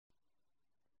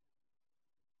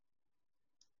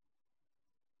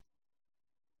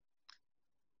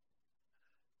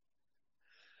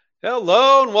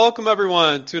Hello and welcome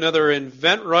everyone to another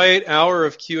InventRight hour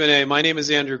of Q&A. My name is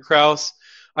Andrew Krauss.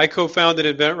 I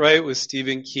co-founded InventRight with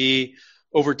Stephen Key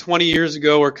over 20 years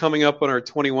ago. We're coming up on our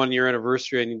 21-year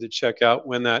anniversary. I need to check out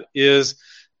when that is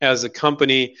as a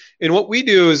company. And what we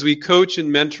do is we coach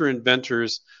and mentor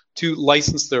inventors to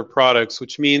license their products,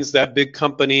 which means that big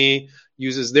company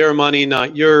uses their money,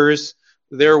 not yours,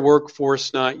 their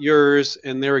workforce, not yours,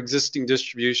 and their existing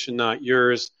distribution, not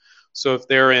yours. So if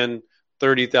they're in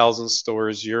 30,000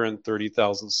 stores, you're in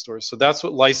 30,000 stores. So that's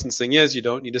what licensing is. You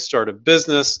don't need to start a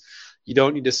business. You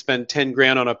don't need to spend 10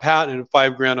 grand on a patent and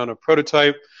 5 grand on a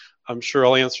prototype. I'm sure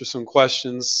I'll answer some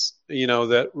questions,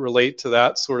 that relate to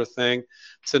that sort of thing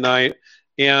tonight.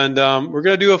 And we're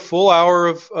going to do a full hour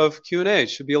of Q&A. It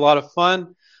should be a lot of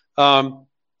fun. I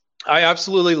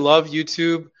absolutely love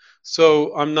YouTube.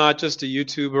 So I'm not just a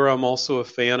YouTuber. I'm also a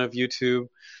fan of YouTube.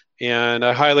 And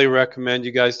I highly recommend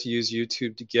you guys to use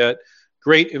YouTube to get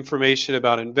great information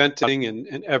about inventing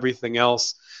and everything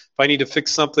else. If I need to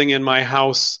fix something in my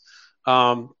house,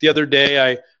 the other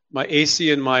day my AC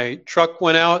in my truck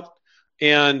went out,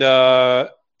 and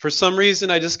for some reason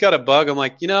I just got a bug. I'm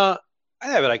like,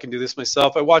 I can do this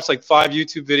myself. I watched like 5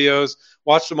 YouTube videos,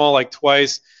 watched them all like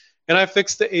twice, and I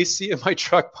fixed the AC in my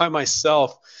truck by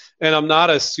myself. And I'm not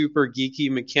a super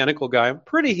geeky mechanical guy. I'm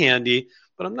pretty handy,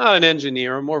 but I'm not an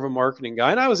engineer. I'm more of a marketing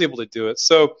guy, and I was able to do it.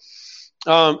 So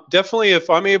definitely,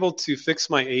 if I'm able to fix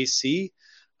my AC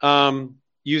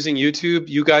using YouTube,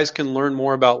 you guys can learn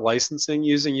more about licensing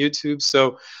using YouTube.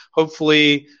 So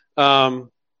hopefully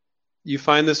you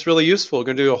find this really useful. We're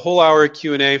going to do a whole hour of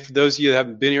Q&A. For those of you that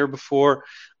haven't been here before,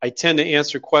 I tend to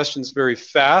answer questions very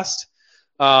fast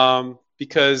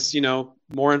because,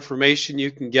 more information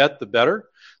you can get, the better.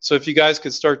 So if you guys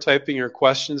could start typing your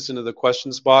questions into the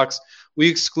questions box. We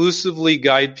exclusively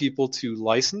guide people to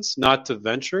license, not to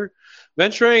venture.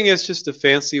 Venturing is just a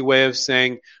fancy way of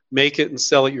saying make it and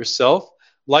sell it yourself.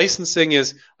 Licensing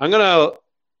is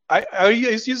I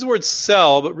use the word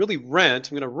sell, but really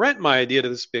rent. I'm going to rent my idea to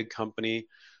this big company.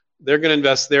 They're going to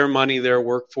invest their money, their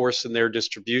workforce, and their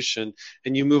distribution,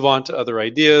 and you move on to other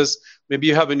ideas. Maybe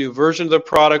you have a new version of the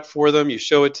product for them. You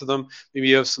show it to them. Maybe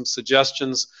you have some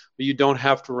suggestions, but you don't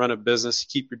have to run a business.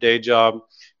 You keep your day job,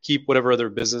 keep whatever other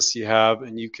business you have,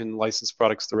 and you can license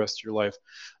products the rest of your life.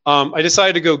 I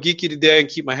decided to go geeky today and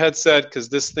keep my headset because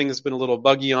this thing has been a little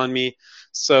buggy on me.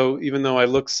 So even though I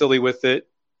look silly with it,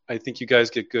 I think you guys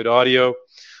get good audio.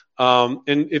 And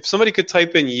if somebody could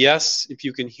type in yes, if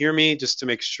you can hear me, just to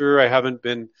make sure I haven't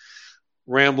been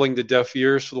rambling to deaf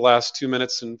ears for the last 2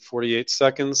 minutes and 48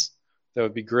 seconds, that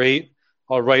would be great.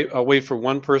 I'll wait for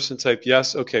one person to type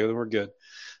yes. Okay, then we're good.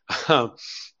 All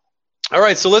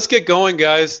right, so let's get going,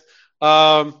 guys.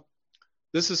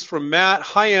 This is from Matt.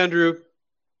 Hi, Andrew.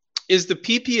 Is the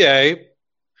PPA,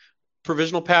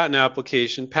 provisional patent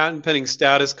application, patent pending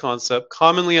status concept,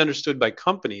 commonly understood by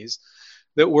companies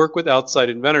that work with outside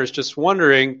inventors? Just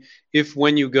wondering if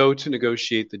when you go to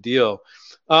negotiate the deal.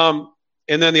 And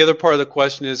then the other part of the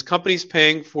question is companies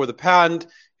paying for the patent,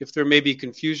 if there may be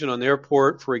confusion on their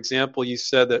part. For example, you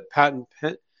said that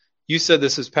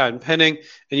this is patent pending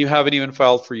and you haven't even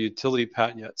filed for utility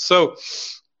patent yet. So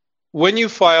when you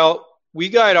file, we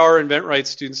guide our InventRight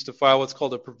students to file what's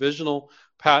called a provisional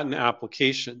patent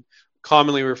application,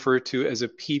 commonly referred to as a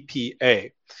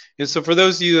PPA. And so for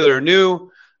those of you that are new,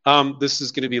 this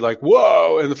is going to be like,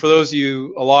 whoa. And for those of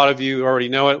you, a lot of you already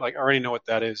know it, like I already know what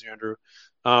that is, Andrew.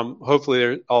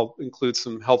 Hopefully I'll include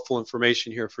some helpful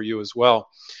information here for you as well.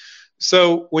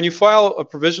 So when you file a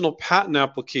provisional patent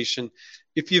application,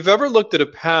 if you've ever looked at a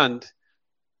patent,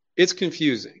 it's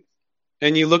confusing.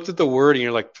 And you looked at the word and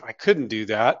you're like, I couldn't do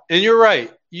that. And you're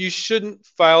right. You shouldn't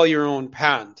file your own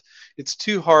patent. It's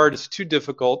too hard. It's too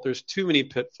difficult. There's too many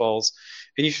pitfalls.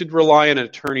 And you should rely on an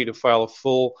attorney to file a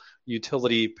full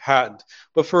utility patent.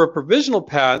 But for a provisional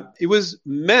patent, it was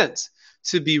meant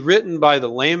to be written by the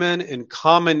layman in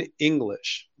common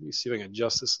English. Let me see if I can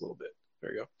adjust this a little bit.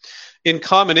 There you go. In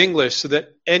common English so that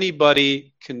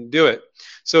anybody can do it.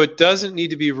 So it doesn't need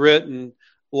to be written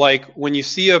like when you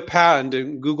see a patent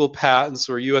in Google Patents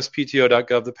or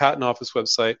uspto.gov, the patent office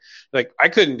website, like I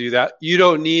couldn't do that. You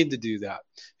don't need to do that.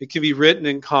 It can be written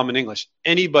in common English.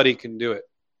 Anybody can do it.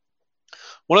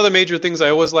 One of the major things I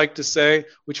always like to say,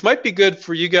 which might be good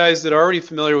for you guys that are already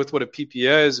familiar with what a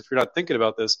PPA is, if you're not thinking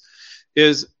about this,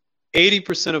 is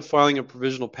 80% of filing a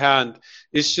provisional patent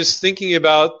is just thinking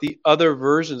about the other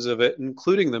versions of it,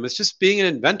 including them. It's just being an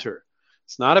inventor.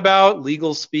 It's not about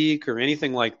legal speak or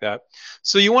anything like that.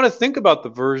 So you want to think about the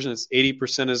version that's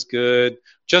 80% as good,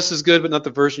 just as good, but not the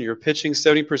version you're pitching.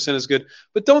 70% is good,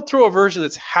 but don't throw a version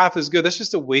that's half as good. That's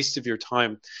just a waste of your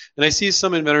time. And I see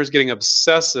some inventors getting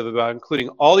obsessive about including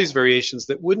all these variations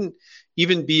that wouldn't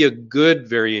even be a good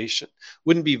variation,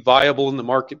 wouldn't be viable in the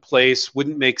marketplace,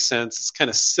 wouldn't make sense. It's kind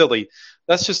of silly.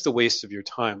 That's just a waste of your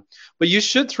time. But you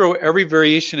should throw every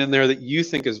variation in there that you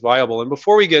think is viable. And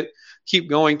before we keep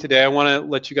going today, I want to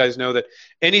let you guys know that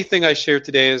anything I share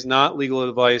today is not legal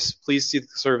advice. Please seek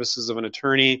the services of an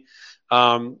attorney.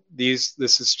 This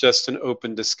is just an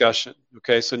open discussion.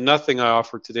 Okay, so nothing I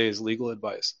offer today is legal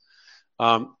advice.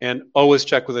 And always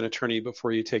check with an attorney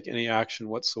before you take any action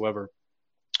whatsoever.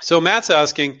 So Matt's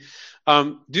asking,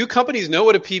 do companies know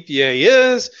what a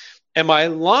PPA is? Am I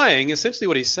lying? Essentially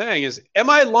what he's saying is, am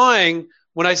I lying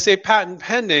when I say patent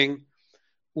pending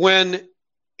when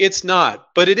it's not,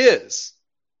 but it is,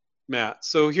 Matt?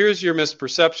 So here's your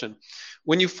misperception.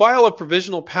 When you file a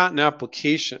provisional patent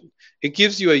application, it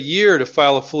gives you a year to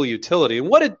file a full utility. And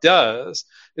what it does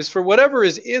is for whatever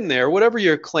is in there, whatever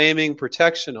you're claiming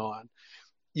protection on,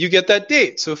 you get that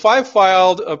date. So if I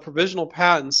filed a provisional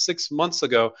patent 6 months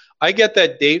ago, I get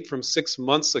that date from 6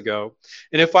 months ago.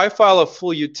 And if I file a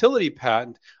full utility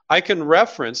patent, I can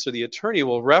reference, or the attorney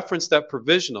will reference that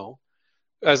provisional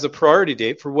as the priority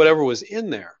date for whatever was in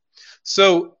there.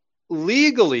 So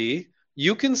legally,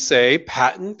 you can say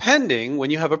patent pending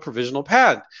when you have a provisional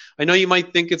patent. I know you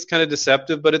might think it's kind of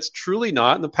deceptive, but it's truly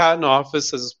not. And the patent office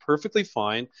says it's perfectly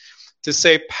fine to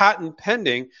say patent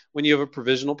pending when you have a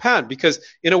provisional patent, because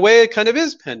in a way it kind of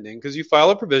is pending, because you file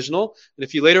a provisional, and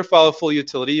if you later file a full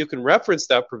utility, you can reference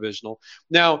that provisional.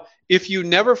 Now, if you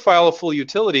never file a full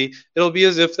utility, it'll be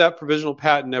as if that provisional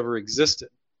patent never existed.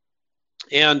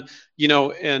 And,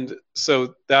 and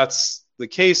so that's the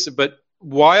case. But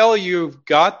while you've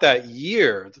got that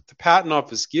year that the patent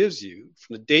office gives you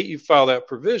from the date you file that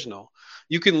provisional,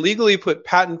 you can legally put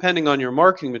patent pending on your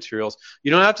marketing materials.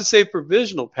 You don't have to say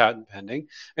provisional patent pending,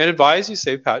 and advise you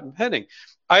say patent pending.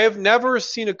 I have never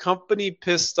seen a company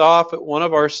pissed off at one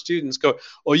of our students go,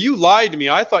 "Oh, you lied to me.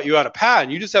 I thought you had a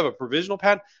patent. You just have a provisional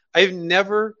patent." I've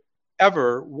never,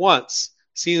 ever once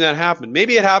seen that happen.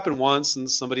 Maybe it happened once and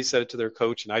somebody said it to their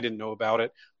coach and I didn't know about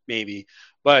it, maybe.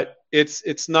 But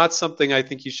it's not something I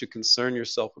think you should concern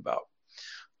yourself about.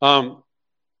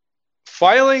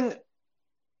 Filing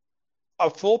a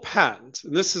full patent,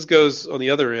 and this goes on the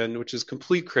other end, which is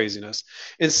complete craziness,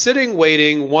 and sitting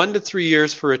waiting 1 to 3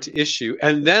 years for it to issue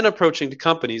and then approaching to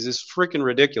companies is freaking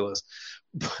ridiculous.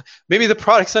 Maybe the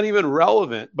product's not even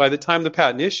relevant by the time the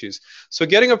patent issues. So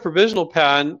getting a provisional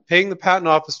patent, paying the patent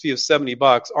office fee of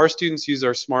 $70, our students use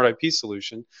our Smart IP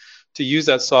solution to use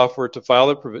that software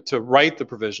to write the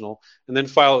provisional and then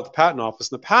file it with the patent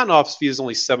office. And the patent office fee is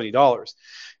only $70.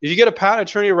 If you get a patent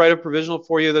attorney to write a provisional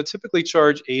for you, they'll typically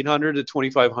charge $800 to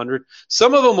 $2,500.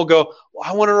 Some of them will go, "Well,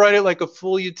 I want to write it like a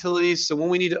full utility, so when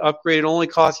we need to upgrade, it only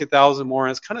costs you $1,000 more."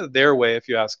 And it's kind of their way, if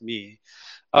you ask me,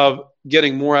 of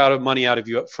getting more money out of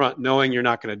you up front, knowing you're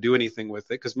not going to do anything with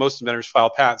it, because most inventors file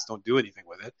patents, don't do anything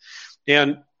with it.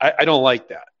 And I don't like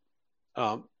that.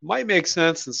 Might make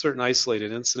sense in certain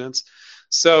isolated incidents.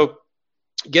 So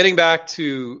getting back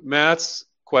to Matt's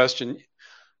question,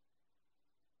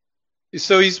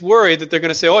 so he's worried that they're going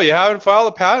to say, "Oh, you haven't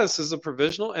filed a patent, this is a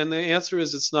provisional," and the answer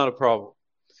is it's not a problem.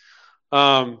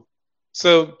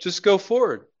 So just go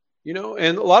forward,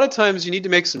 and a lot of times you need to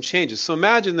make some changes. So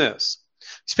imagine this. You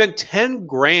spend 10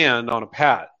 grand on a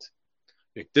patent.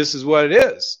 This is what it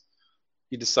is.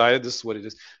 You decided this is what it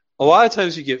is. A lot of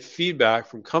times you get feedback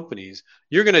from companies.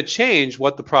 You're going to change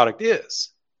what the product is.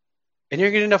 And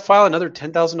you're going to file another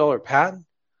 $10,000 patent?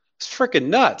 It's freaking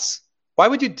nuts. Why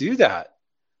would you do that?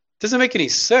 It doesn't make any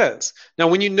sense. Now,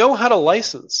 when you know how to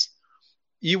license,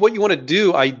 what you want to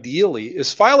do ideally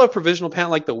is file a provisional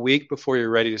patent like the week before you're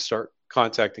ready to start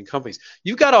contacting companies.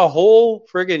 You've got a whole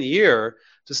friggin' year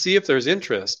to see if there's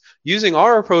interest. Using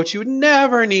our approach, you would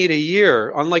never need a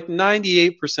year on like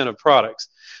 98% of products.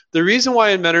 The reason why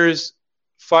inventors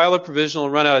file a provisional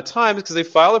and run out of time is because they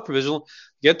file a provisional,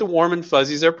 get the warm and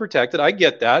fuzzies, they're protected. I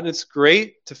get that. And it's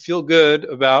great to feel good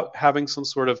about having some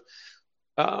sort of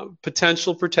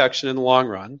potential protection in the long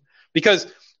run. Because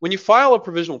when you file a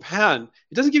provisional patent,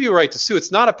 it doesn't give you a right to sue.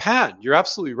 It's not a patent. You're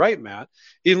absolutely right, Matt.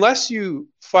 Unless you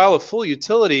file a full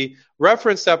utility,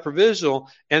 reference that provisional,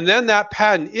 and then that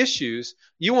patent issues,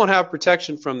 you won't have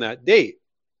protection from that date.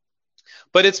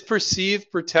 But it's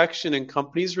perceived protection, and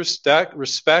companies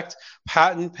respect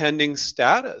patent pending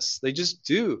status. They just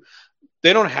do.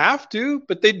 They don't have to,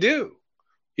 but they do,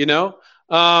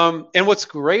 And what's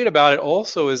great about it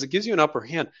also is it gives you an upper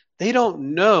hand. They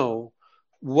don't know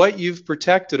what you've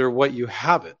protected or what you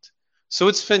haven't. So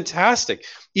it's fantastic.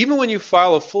 Even when you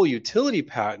file a full utility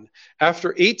patent,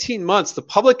 after 18 months, the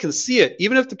public can see it,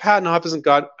 even if the patent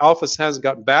office hasn't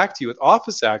gotten back to you with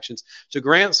office actions to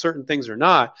grant certain things or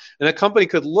not. And a company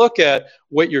could look at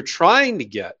what you're trying to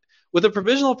get. With a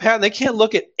provisional patent, they can't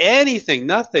look at anything,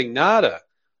 nothing, nada.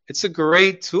 It's a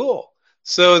great tool.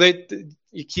 So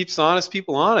it keeps honest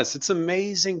people honest. It's an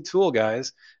amazing tool,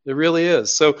 guys. It really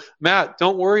is. So, Matt,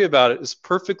 don't worry about it. It's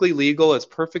perfectly legal. It's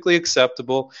perfectly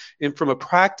acceptable. And from a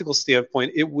practical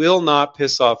standpoint, it will not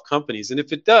piss off companies. And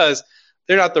if it does,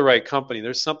 they're not the right company.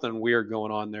 There's something weird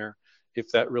going on there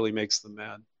if that really makes them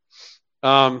mad.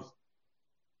 And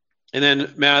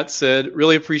then Matt said,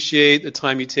 really appreciate the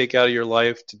time you take out of your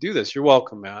life to do this. You're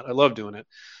welcome, Matt. I love doing it.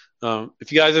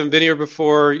 If you guys haven't been here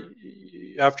before,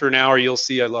 after an hour, you'll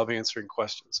see I love answering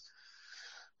questions.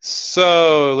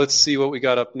 So let's see what we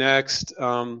got up next.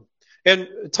 And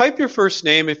type your first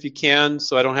name if you can,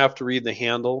 so I don't have to read the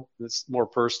handle. It's more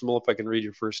personal if I can read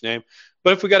your first name.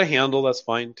 But if we got a handle, that's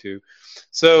fine too.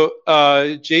 So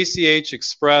JCH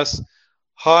Express,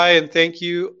 hi and thank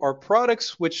you. Are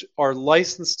products which are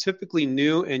licensed typically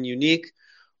new and unique,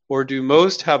 or do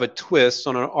most have a twist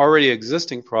on an already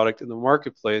existing product in the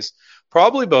marketplace?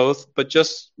 Probably both, but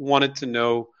just wanted to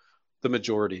know the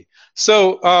majority.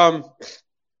 So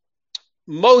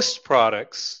most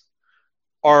products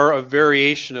are a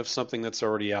variation of something that's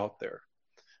already out there.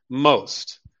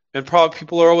 Most. And probably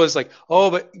people are always like,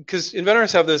 oh, but because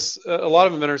inventors have this, a lot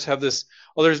of inventors have this,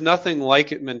 oh, there's nothing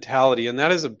like it mentality. And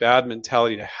that is a bad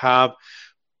mentality to have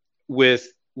with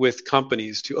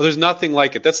companies too. Oh, there's nothing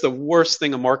like it. That's the worst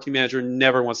thing. A marketing manager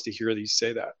never wants to hear you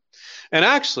say that. And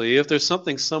actually, if there's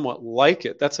something somewhat like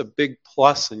it, that's a big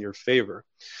plus in your favor.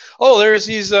 Oh, there's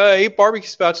these 8 barbecue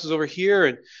spatulas over here,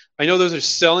 and I know those are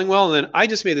selling well, and then I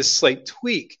just made this slight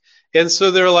tweak. And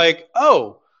so they're like,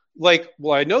 oh, like,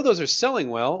 well, I know those are selling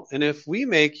well, and if we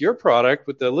make your product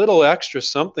with a little extra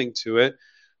something to it,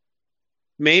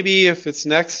 maybe if it's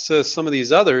next to some of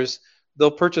these others, they'll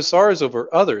purchase ours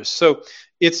over others. So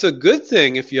it's a good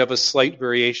thing if you have a slight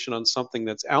variation on something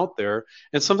that's out there.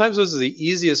 And sometimes those are the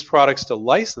easiest products to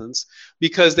license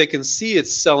because they can see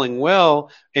it's selling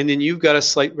well, and then you've got a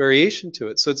slight variation to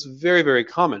it. So it's very, very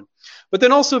common. But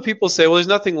then also people say, well, there's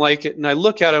nothing like it. And I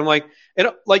look at it, I'm like, and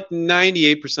like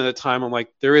 98% of the time, I'm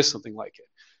like, there is something like it.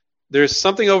 There's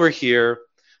something over here.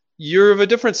 You're of a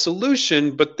different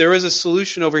solution, but there is a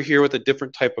solution over here with a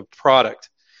different type of product.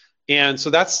 And so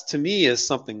that's, to me, is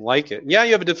something like it. Yeah,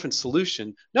 you have a different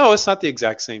solution. No, it's not the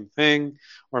exact same thing,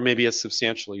 or maybe it's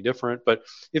substantially different. But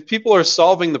if people are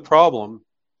solving the problem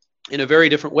in a very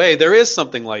different way, there is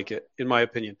something like it, in my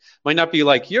opinion. Might not be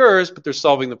like yours, but they're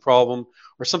solving the problem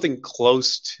or something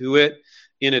close to it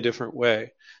in a different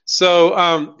way.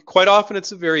 So quite often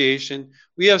it's a variation.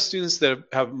 We have students that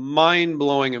have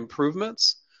mind-blowing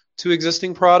improvements to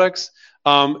existing products,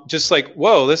 just like,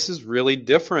 whoa, this is really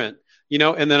different. You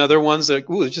know, and then other ones that,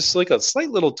 ooh, it's just like a slight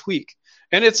little tweak.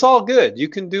 And it's all good. You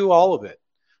can do all of it.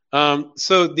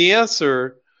 So the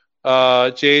answer,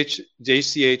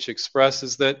 JCH Express,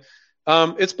 is that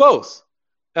it's both.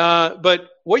 But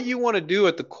what you want to do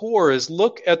at the core is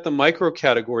look at the micro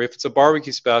category. If it's a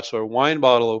barbecue spatula or wine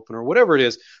bottle opener or whatever it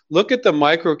is, look at the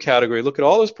micro category. Look at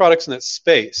all those products in that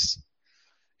space.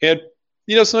 And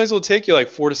you know, sometimes it'll take you like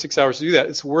 4 to 6 hours to do that.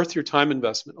 It's worth your time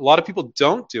investment. A lot of people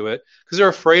don't do it because they're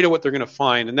afraid of what they're going to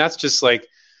find. And that's just like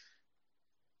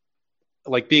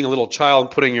being a little child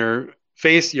and putting your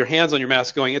hands on your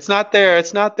mask going, it's not there.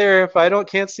 It's not there. If I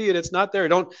can't see it, it's not there.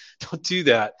 Don't do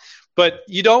that. But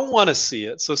you don't want to see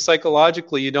it. So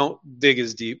psychologically, you don't dig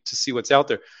as deep to see what's out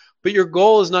there. But your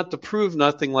goal is not to prove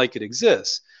nothing like it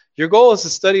exists. Your goal is to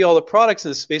study all the products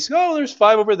in the space. Oh, there's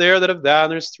 5 over there that have that,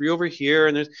 and there's 3 over here,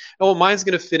 and oh, mine's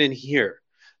going to fit in here.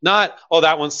 Not, oh,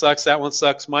 that one sucks,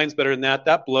 mine's better than that,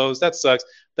 that blows, that sucks.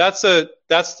 That's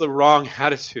the wrong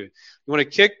attitude. You want to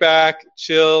kick back,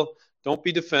 chill, don't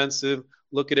be defensive,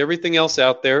 look at everything else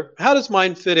out there. How does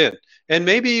mine fit in? And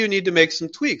maybe you need to make some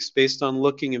tweaks based on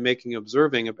looking and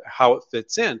observing about how it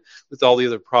fits in with all the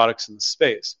other products in the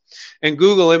space. And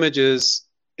Google Images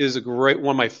is a great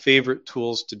one of my favorite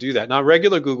tools to do that. Not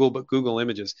regular Google, but Google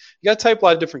Images. You got to type a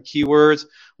lot of different keywords.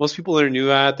 Most people that are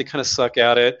new at it, they kind of suck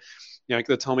at it. You know,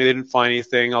 they'll tell me they didn't find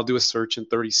anything. I'll do a search in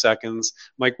 30 seconds.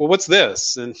 I'm like, well, what's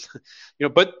this? And you know,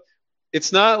 but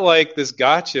it's not like this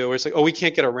gotcha where it's like, oh, we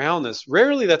can't get around this.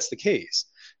 Rarely that's the case.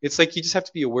 It's like you just have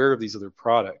to be aware of these other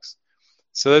products.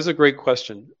 So that's a great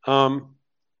question. Alan,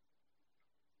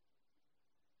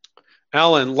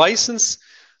 license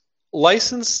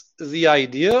the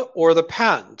idea or the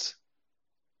patent?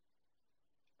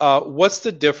 what's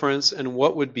the difference and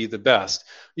what would be the best?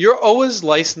 You're always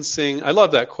licensing. I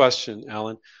love that question,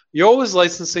 Alan. You're always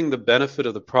licensing the benefit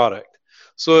of the product.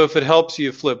 So if it helps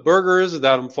you flip burgers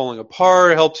without them falling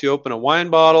apart, helps you open a wine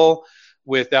bottle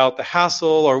without the hassle,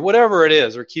 or whatever it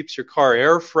is, or keeps your car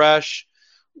air fresh,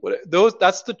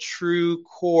 that's the true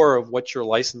core of what you're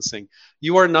licensing.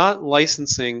 You are not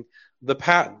licensing the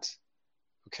patent.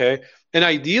 Okay. And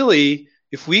ideally,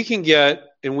 if we can get,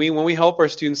 and when we help our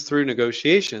students through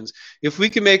negotiations, if we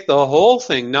can make the whole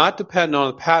thing not dependent on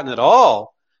the patent at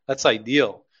all, that's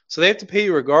ideal. So they have to pay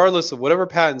you regardless of whatever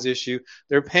patents issue.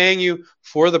 They're paying you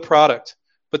for the product.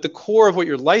 But the core of what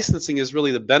you're licensing is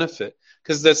really the benefit,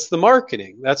 because that's the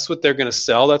marketing. That's what they're going to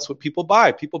sell. That's what people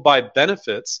buy. People buy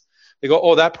benefits. They go,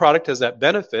 oh, that product has that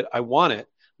benefit. I want it.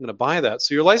 I'm going to buy that.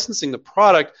 So you're licensing the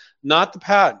product, not the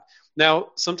patent.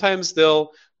 Now, sometimes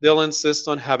they'll insist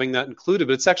on having that included,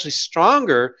 but it's actually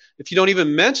stronger if you don't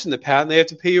even mention the patent. They have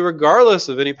to pay you regardless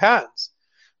of any patents.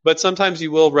 But sometimes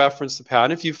you will reference the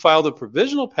patent. If you filed a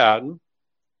provisional patent,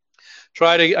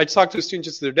 I talked to a student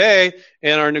just the other day,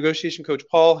 and our negotiation coach,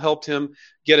 Paul, helped him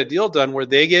get a deal done where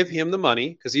they gave him the money,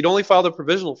 because he'd only filed a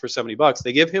provisional for $70.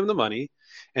 They give him the money,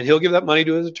 and he'll give that money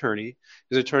to his attorney.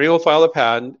 His attorney will file a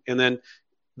patent, and then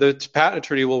the patent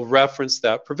attorney will reference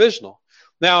that provisional.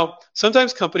 Now,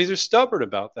 sometimes companies are stubborn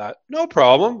about that. No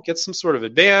problem. Get some sort of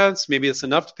advance. Maybe it's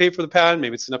enough to pay for the patent.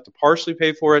 Maybe it's enough to partially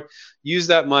pay for it. Use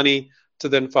that money to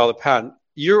then file the patent.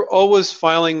 You're always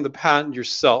filing the patent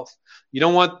yourself. You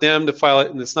don't want them to file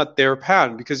it and it's not their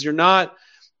patent, because you're not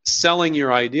selling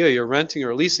your idea. You're renting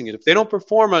or leasing it. If they don't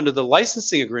perform under the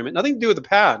licensing agreement, nothing to do with the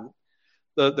patent,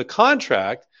 the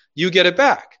contract, you get it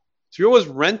back. So you're always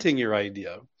renting your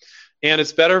idea. And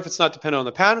it's better if it's not dependent on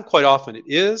the patent. Quite often it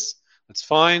is. That's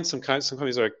fine. Some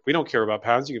companies are like, we don't care about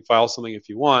patents. You can file something if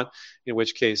you want, in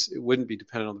which case it wouldn't be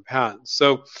dependent on the patent.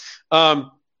 So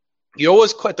you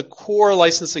always at the core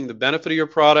licensing the benefit of your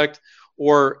product,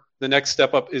 or the next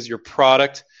step up is your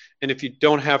product. And if you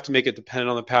don't have to make it dependent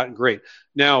on the patent, great.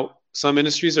 Now, some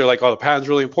industries are like, oh, the patent's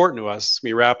really important to us. It's going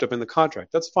to be wrapped up in the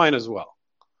contract. That's fine as well.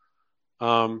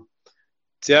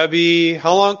 Debbie,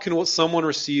 how long can someone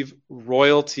receive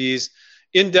royalties?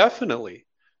 Indefinitely.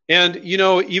 And,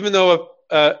 even though,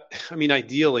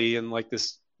 ideally in like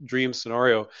this dream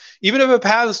scenario, even if a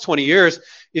patent's 20 years,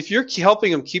 if you're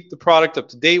helping them keep the product up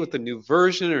to date with a new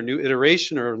version or new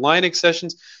iteration or line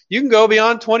accessions, you can go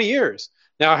beyond 20 years.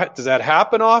 Now, does that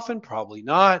happen often? Probably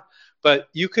not. But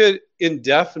you could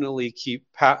indefinitely keep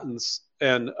patents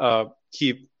and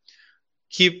keep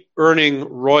earning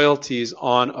royalties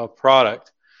on a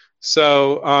product.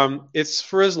 So it's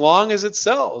for as long as it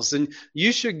sells. And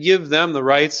you should give them the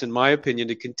rights, in my opinion,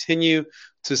 to continue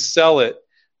to sell it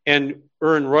and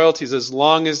earn royalties as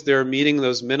long as they're meeting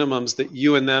those minimums that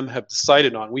you and them have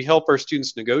decided on. We help our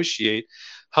students negotiate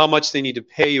how much they need to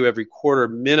pay you every quarter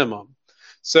minimum.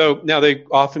 So now they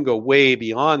often go way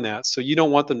beyond that. So you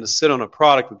don't want them to sit on a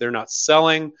product that they're not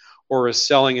selling or is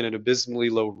selling at an abysmally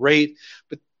low rate.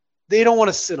 But they don't want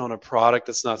to sit on a product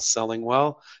that's not selling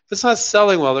well. If it's not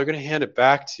selling well, they're going to hand it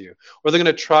back to you, or they're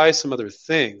going to try some other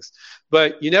things.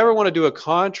 But you never want to do a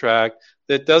contract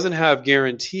that doesn't have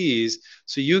guarantees,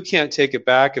 so you can't take it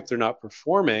back if they're not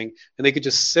performing, and they could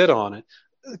just sit on it.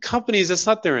 Companies, that's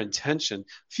not their intention. A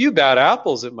few bad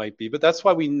apples it might be, but that's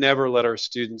why we never let our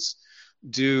students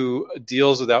do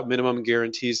deals without minimum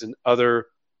guarantees and other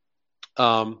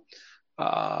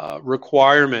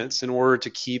requirements in order to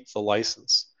keep the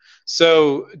license.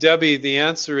 So, Debbie, the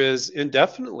answer is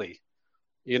indefinitely,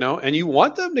 and you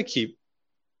want them to keep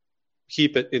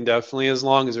it indefinitely as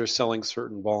long as they're selling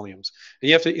certain volumes. And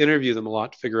you have to interview them a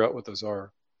lot to figure out what those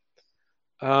are.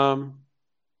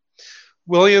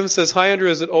 William says, hi, Andrew,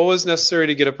 is it always necessary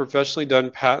to get a professionally done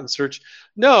patent search?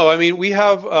 No, we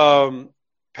have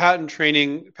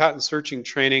patent searching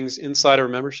trainings inside our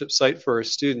membership site for our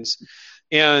students.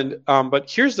 And but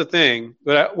here's the thing,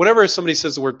 whenever somebody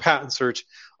says the word patent search,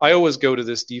 I always go to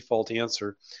this default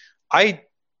answer.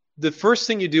 The first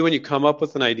thing you do when you come up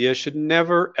with an idea should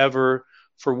never, ever,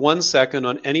 for 1 second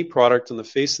on any product on the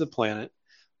face of the planet,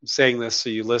 I'm saying this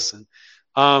so you listen,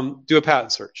 do a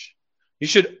patent search. You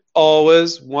should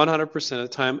always, 100% of the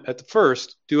time, at the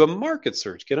first, do a market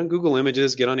search. Get on Google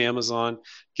Images, get on Amazon,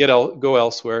 go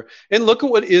elsewhere, and look at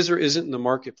what is or isn't in the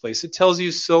marketplace. It tells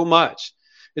you so much.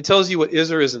 It tells you what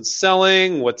is or isn't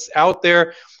selling, what's out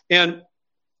there. And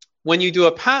when you do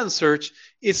a patent search,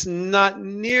 it's not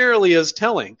nearly as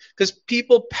telling, because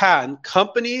people patent,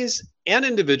 companies and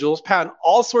individuals patent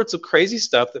all sorts of crazy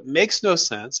stuff that makes no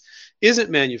sense, isn't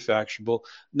manufacturable,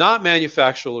 not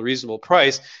manufacturable at a reasonable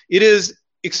price. It is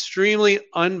extremely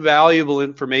unvaluable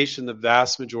information the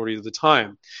vast majority of the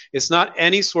time. It's not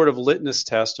any sort of litmus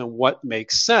test on what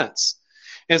makes sense.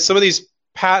 And some of these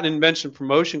patent invention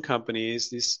promotion companies,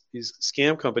 these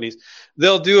scam companies,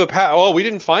 they'll do oh, we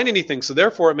didn't find anything, so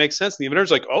therefore it makes sense. And the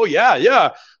inventor's like, oh yeah,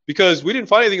 because we didn't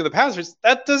find anything in the patent.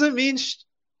 That doesn't mean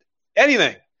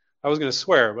anything. I was going to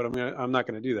swear, but I'm not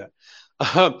going to do that.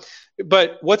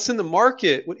 But what's in the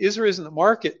market, what is or isn't in the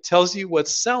market, tells you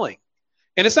what's selling.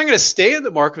 And it's not going to stay in the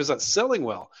market if it's not selling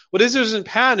well. What is or isn't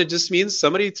patent, it just means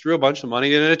somebody threw a bunch of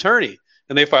money at an attorney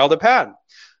and they filed a patent.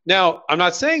 Now, I'm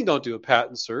not saying don't do a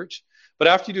patent search, but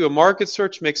after you do a market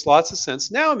search, it makes lots of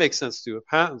sense. Now it makes sense to do a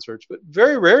patent search, but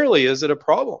very rarely is it a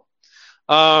problem.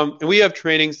 And we have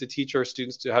trainings to teach our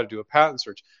students how to do a patent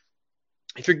search.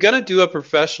 If you're going to do a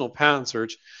professional patent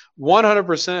search, 100%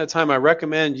 of the time, I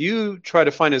recommend you try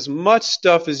to find as much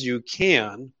stuff as you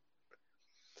can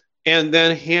and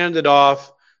then hand it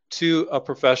off to a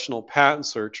professional patent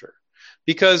searcher.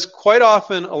 Because quite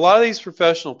often, a lot of these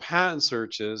professional patent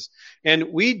searches,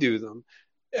 and we do them,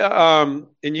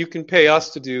 and you can pay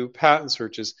us to do patent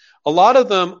searches, a lot of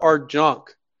them are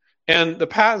junk. And the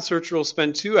patent searcher will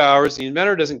spend 2 hours. The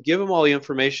inventor doesn't give them all the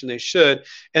information they should.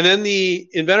 And then the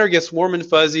inventor gets warm and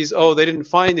fuzzies. Oh, they didn't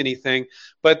find anything,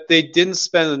 but they didn't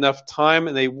spend enough time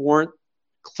and they weren't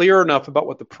clear enough about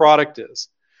what the product is.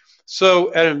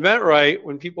 So at InventRight,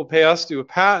 when people pay us to do a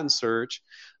patent search,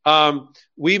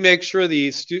 we make sure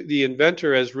the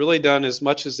inventor has really done as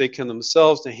much as they can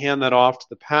themselves to hand that off to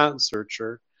the patent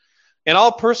searcher. And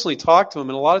I'll personally talk to them.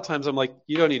 And a lot of times I'm like,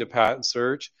 you don't need a patent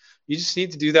search. You just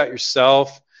need to do that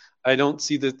yourself. I don't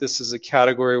see that this is a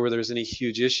category where there's any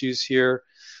huge issues here.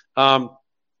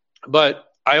 But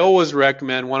I always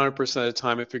recommend 100% of the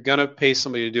time, if you're going to pay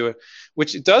somebody to do it,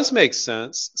 which it does make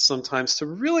sense sometimes to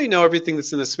really know everything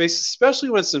that's in the space, especially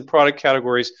when it's in product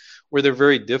categories where they're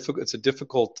very difficult. It's a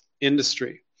difficult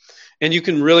industry. And you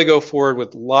can really go forward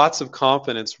with lots of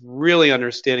confidence, really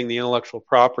understanding the intellectual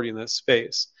property in that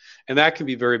space. And that can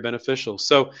be very beneficial.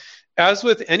 So as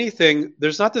with anything,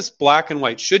 there's not this black and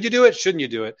white. Should you do it? Shouldn't you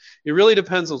do it? It really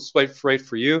depends on what's right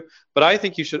for you. But I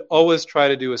think you should always try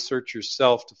to do a search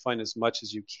yourself to find as much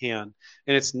as you can.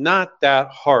 And it's not that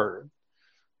hard.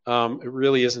 It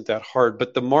really isn't that hard.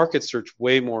 But the market search,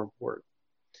 way more important.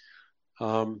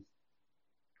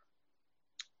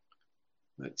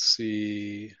 Let's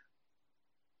see.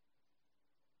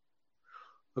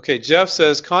 Okay, Jeff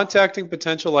says, contacting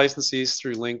potential licensees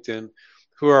through LinkedIn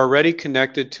who are already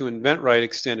connected to InventRight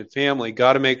extended family,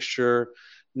 got to make sure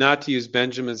not to use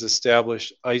Benjamin's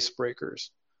established icebreakers.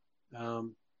 I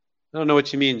don't know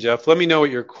what you mean, Jeff. Let me know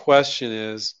what your question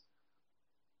is.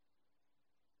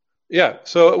 Yeah,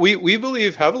 so we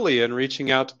believe heavily in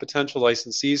reaching out to potential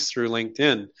licensees through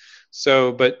LinkedIn.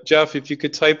 So, but Jeff, if you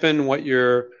could type in what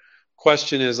your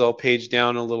question is, I'll page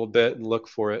down a little bit and look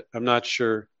for it. I'm not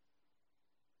sure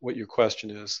what your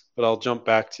question is, but I'll jump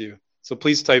back to you. So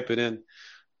please type it in.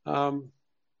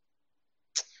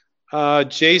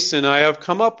 Jason, I have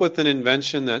come up with an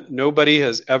invention that nobody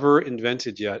has ever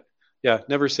invented yet. Yeah,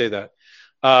 never say that.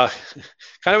 Kind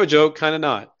of a joke, kind of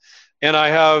not. And I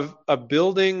have a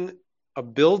building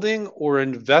or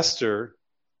investor,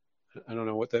 I don't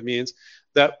know what that means,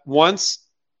 that wants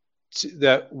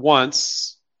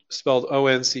spelled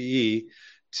ONCE,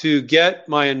 to get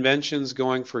my inventions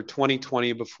going for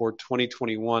 2020 before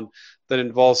 2021 that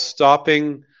involves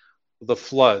stopping the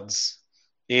floods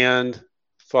and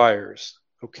fires.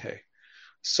 Okay.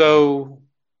 So,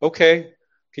 okay.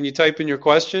 Can you type in your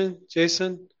question,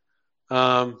 Jason?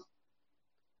 So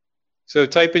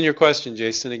type in your question,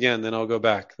 Jason, again, then I'll go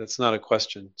back. That's not a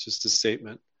question, just a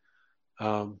statement.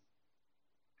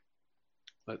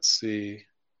 Let's see.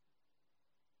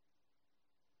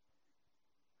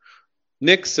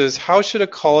 Nick says, how should a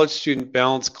college student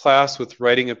balance class with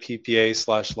writing a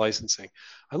PPA/licensing?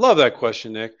 I love that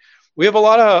question, Nick. We have a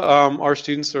lot of our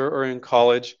students are in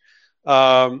college.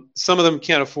 Some of them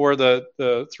can't afford the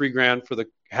 $3,000 for the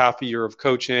half a year of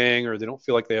coaching, or they don't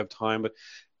feel like they have time. But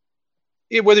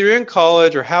whether you're in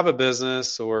college or have a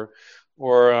business or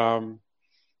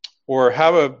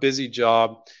have a busy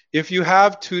job, if you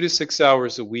have 2 to 6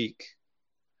 hours a week,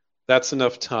 that's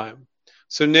enough time.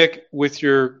 So Nick, with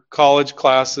your college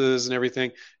classes and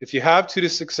everything, if you have 2 to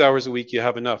 6 hours a week, you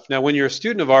have enough. Now, when you're a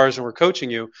student of ours and we're coaching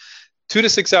you, 2 to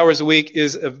 6 hours a week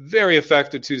is a very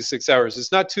effective 2 to 6 hours.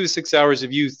 It's not 2 to 6 hours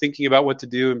of you thinking about what to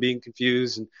do and being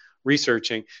confused and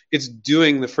researching. It's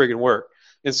doing the friggin' work.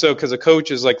 And so, because a coach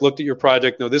is like looked at your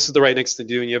project, no, this is the right next thing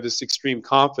to do, and you have this extreme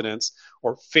confidence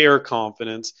or fair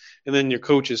confidence, and then your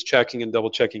coach is checking and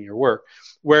double checking your work.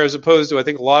 Whereas opposed to, I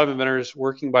think a lot of inventors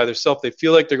working by themselves, they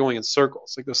feel like they're going in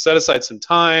circles. Like they'll set aside some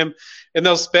time, and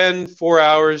they'll spend 4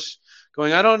 hours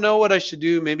going, I don't know what I should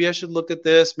do. Maybe I should look at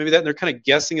this, maybe that. And they're kind of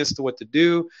guessing as to what to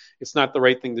do. It's not the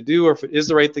right thing to do, or if it is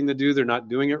the right thing to do, they're not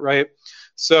doing it right.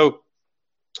 So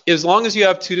as long as you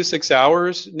have 2 to 6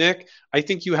 hours, Nick, I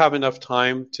think you have enough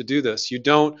time to do this. You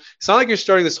don't, it's not like you're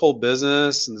starting this whole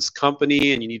business and this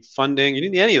company and you need funding. You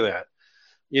don't need any of that,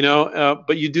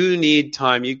 but you do need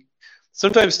time.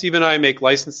 Sometimes Steve and I make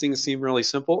licensing seem really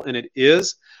simple, and it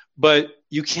is, but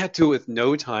you can't do it with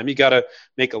no time. You got to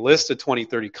make a list of 20,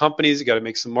 30 companies. You got to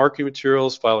make some marketing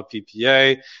materials, file a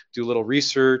PPA, do a little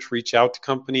research, reach out to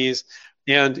companies.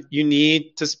 And you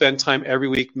need to spend time every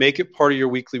week. Make it part of your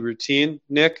weekly routine,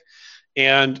 Nick.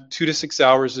 And 2 to 6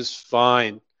 hours is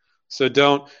fine. So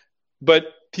don't,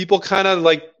 but people kind of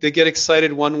like, they get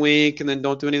excited one week and then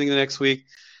don't do anything the next week.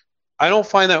 I don't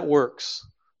find that works.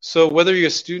 So whether you're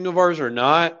a student of ours or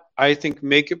not, I think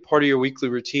make it part of your weekly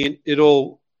routine.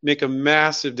 It'll make a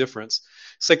massive difference.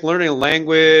 It's like learning a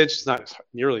language. It's not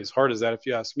nearly as hard as that if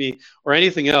you ask me, or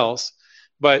anything else,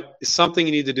 but it's something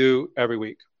you need to do every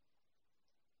week.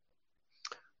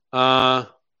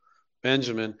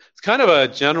 Benjamin, it's kind of a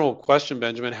general question,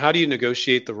 Benjamin. How do you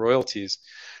negotiate the royalties?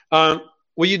 Well,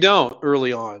 you don't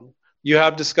early on. You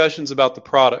have discussions about the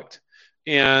product.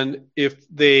 And if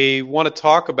they want to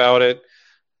talk about it,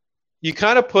 you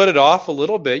kind of put it off a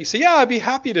little bit. You say, yeah, I'd be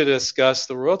happy to discuss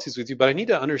the royalties with you, but I need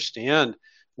to understand,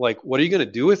 like, what are you going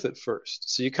to do with it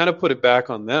first? So you kind of put it back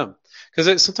on them.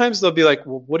 Because sometimes they'll be like,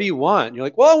 well, what do you want? And you're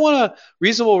like, well, I want a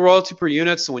reasonable royalty per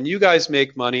unit. So when you guys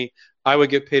make money, I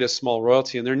would get paid a small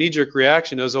royalty. And their knee-jerk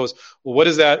reaction is always, well, what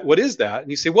is that? What is that?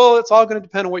 And you say, well, it's all going to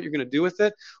depend on what you're going to do with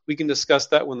it. We can discuss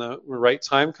that when the right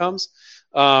time comes,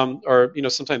 or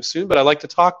sometime soon. But I'd like to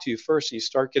talk to you first. And you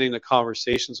start getting the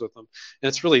conversations with them. And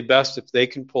it's really best if they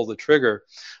can pull the trigger.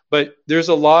 But there's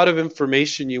a lot of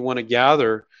information you want to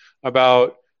gather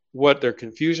about what their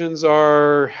confusions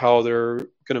are, how they're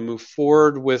going to move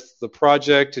forward with the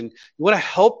project, and you want to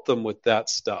help them with that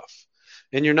stuff.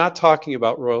 And you're not talking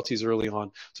about royalties early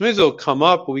on. Sometimes it'll come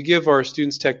up, but we give our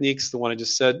students techniques, the one I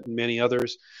just said, and many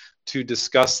others, to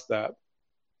discuss that.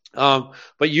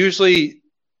 But usually,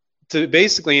 to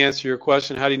basically answer your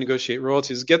question, how do you negotiate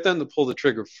royalties, get them to pull the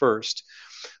trigger first.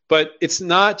 But it's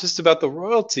not just about the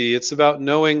royalty. It's about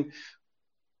knowing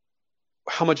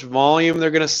how much volume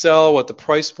they're going to sell, what the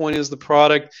price point is, the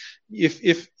product.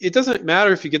 If it doesn't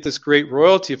matter if you get this great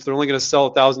royalty if they're only going to sell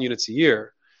 1,000 units a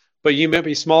year, but you might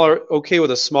be okay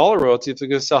with a smaller royalty if they're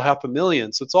going to sell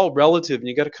 500,000. So it's all relative, and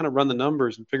you got to kind of run the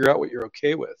numbers and figure out what you're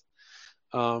okay with.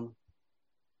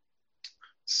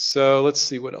 So let's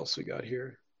see what else we got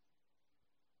here.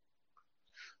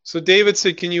 So David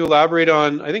said, can you elaborate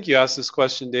on, I think you asked this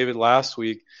question, David, last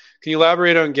week. Can you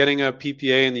elaborate on getting a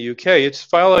PPA in the UK? It's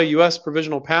file a US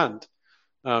provisional patent,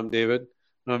 David.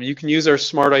 You can use our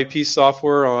smart IP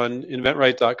software on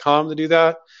inventright.com to do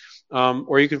that.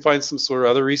 Or you can find some sort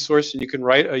of other resource and you can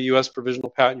write a US provisional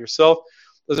patent yourself.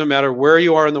 Doesn't matter where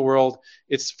you are in the world.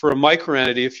 It's for a micro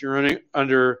entity. If you're earning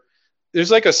under,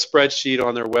 there's like a spreadsheet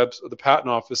on their the patent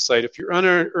office site. If you're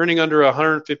earning under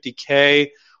 150K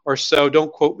or so,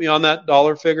 don't quote me on that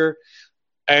dollar figure.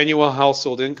 Annual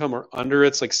household income or under,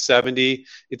 it's like 70.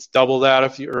 It's double that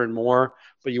if you earn more,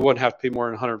 but you wouldn't have to pay more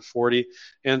than 140.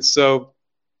 And so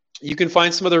you can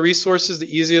find some other resources.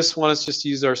 The easiest one is just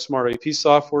use our smart IP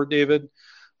software, David.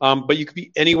 But you could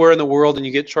be anywhere in the world and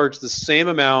you get charged the same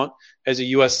amount as a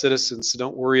U.S. citizen, so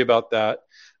don't worry about that.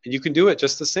 And you can do it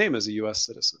just the same as a U.S.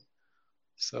 citizen.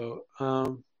 So,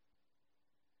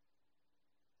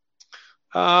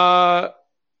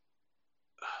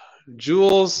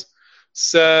 Jules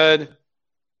said,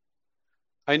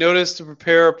 I noticed to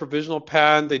prepare a provisional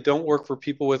patent, they don't work for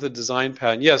people with a design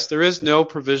patent. Yes, there is no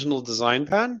provisional design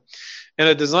patent. And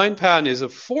a design patent is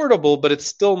affordable, but it's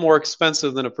still more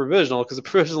expensive than a provisional because a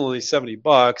provisional is only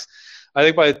 $70. I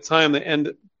think by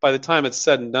the time it's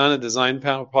said and done, a design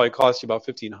patent will probably cost you about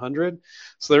 $1,500.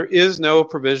 So there is no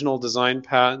provisional design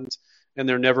patent, and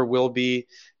there never will be.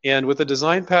 And with a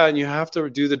design patent, you have to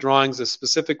do the drawings a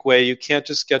specific way. You can't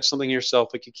just sketch something yourself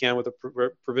like you can with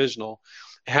a provisional.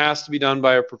 It has to be done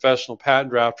by a professional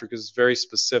patent drafter because it's very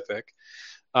specific.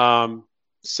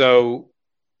 So,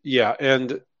 yeah.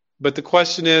 But the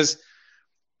question is,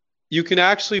 you can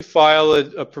actually file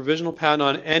a provisional patent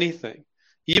on anything,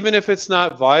 Even if it's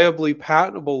not viably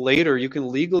patentable later, you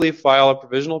can legally file a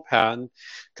provisional patent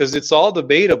because it's all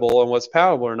debatable on what's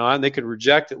patentable or not, and they could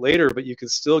reject it later, but you can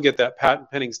still get that patent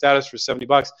pending status for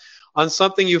 $70 on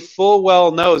something you full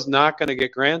well know is not going to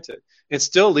get granted. And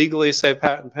still legally say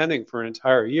patent pending for an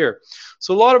entire year.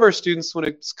 So a lot of our students, when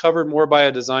it's covered more by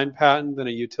a design patent than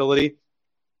a utility,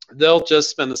 they'll just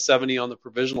spend the 70 on the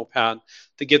provisional patent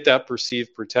to get that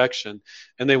perceived protection,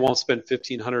 and they won't spend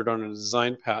 $1,500 on a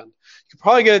design patent. You could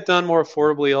probably get it done more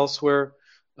affordably elsewhere.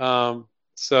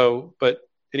 But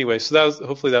anyway, so that was,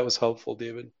 hopefully that was helpful,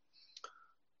 David.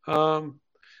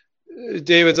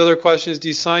 David's other question is, do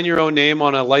you sign your own name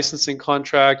on a licensing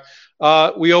contract?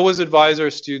 We always advise our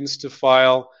students to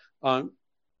file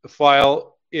if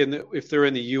they're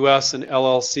in the U.S. an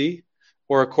LLC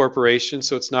or a corporation,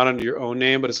 so it's not under your own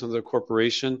name, but it's under a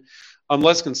corporation. I'm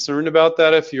less concerned about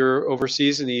that if you're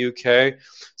overseas in the UK.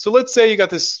 So let's say you got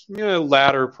this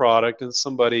ladder product and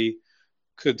somebody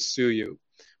could sue you.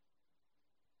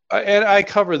 And I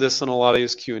cover this in a lot of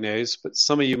these Q&As, but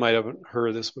some of you might haven't heard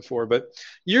of this before. But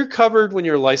you're covered when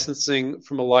you're licensing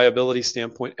from a liability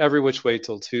standpoint every which way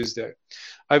till Tuesday.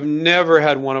 I've never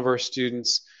had one of our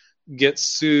students get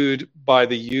sued by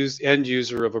the end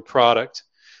user of a product.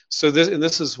 So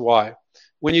this is why.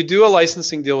 When you do a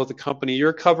licensing deal with a company,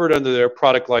 you're covered under their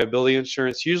product liability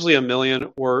insurance, usually $1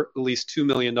 million or at least $2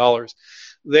 million.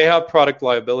 They have product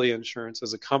liability insurance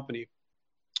as a company.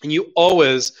 And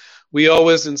we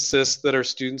always insist that our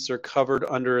students are covered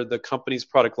under the company's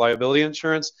product liability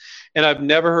insurance. And I've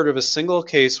never heard of a single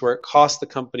case where it cost the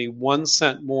company 1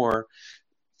 cent more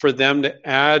for them to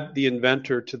add the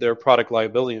inventor to their product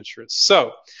liability insurance.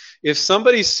 So if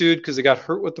somebody's sued because they got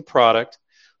hurt with the product,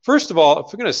 first of all,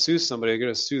 if they're going to sue somebody, they're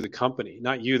going to sue the company,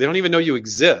 not you. They don't even know you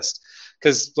exist,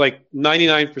 because like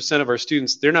 99% of our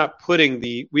students, they're not putting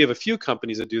we have a few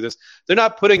companies that do this, they're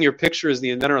not putting your picture as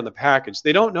the inventor on the package.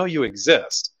 They don't know you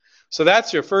exist. So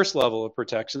that's your first level of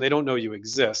protection. They don't know you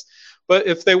exist. But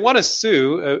if they want to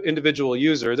sue an individual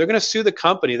user, they're going to sue the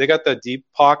company. They got that deep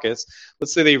pockets.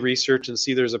 Let's say they research and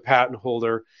see there's a patent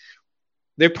holder.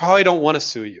 They probably don't want to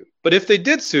sue you. But if they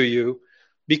did sue you,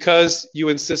 because you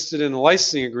insisted in the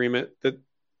licensing agreement that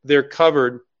you're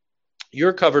covered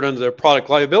under their product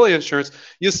liability insurance,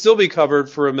 you'll still be covered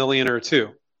for $1 million or $2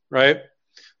 million, right?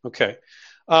 Okay.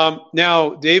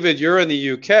 Now, David, you're in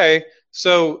the UK,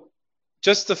 so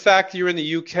just the fact you're in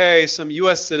the UK, some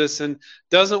US citizen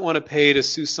doesn't want to pay to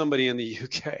sue somebody in the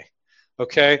UK.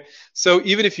 Okay, so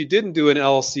even if you didn't do an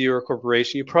LLC or a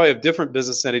corporation, you probably have different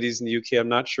business entities in the UK. I'm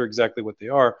not sure exactly what they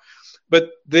are,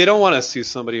 but they don't want to sue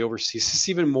somebody overseas. It's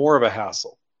even more of a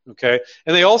hassle. Okay,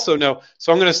 and they also know,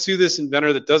 so I'm going to sue this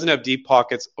inventor that doesn't have deep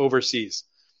pockets overseas.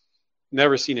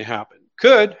 Never seen it happen.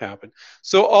 Could happen.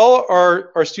 So all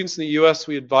our students in the US,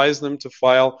 we advise them to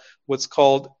file what's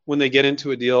called, when they get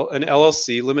into a deal, an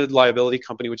LLC, limited liability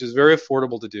company, which is very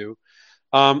affordable to do,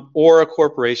 or a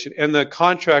corporation. And the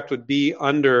contract would be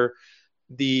under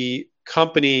the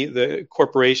company, the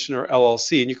corporation, or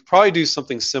LLC. And you could probably do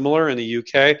something similar in the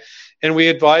UK. And we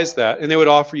advise that. And they would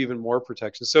offer even more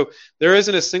protection. So there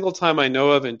isn't a single time I know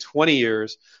of in 20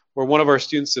 years where one of our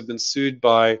students have been sued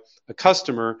by a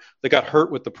customer that got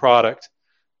hurt with the product,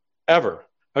 ever.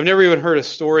 I've never even heard a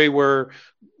story where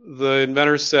the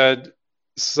inventor said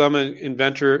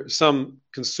some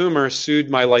consumer sued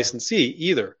my licensee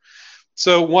either.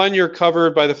 So one, you're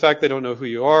covered by the fact they don't know who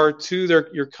you are. Two,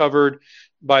 you're covered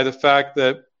by the fact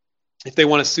that if they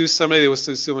want to sue somebody, they will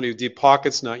sue somebody with deep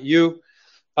pockets, not you.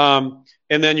 And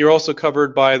then you're also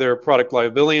covered by their product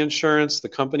liability insurance, the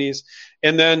companies.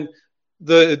 And then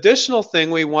the additional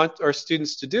thing we want our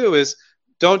students to do is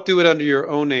don't do it under your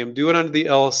own name. Do it under the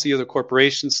LLC or the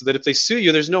corporation, so that if they sue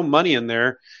you, there's no money in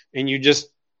there, and you just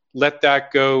let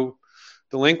that go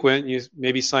delinquent. You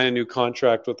maybe sign a new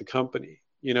contract with the company,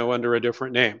 under a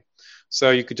different name. So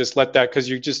you could just let that,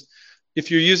 because if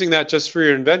you're using that just for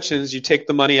your inventions, you take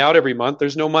the money out every month.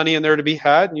 There's no money in there to be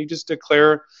had, and you just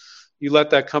declare, you let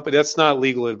that company. That's not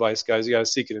legal advice, guys. You got to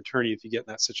seek an attorney if you get in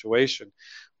that situation.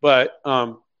 But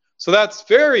so that's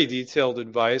very detailed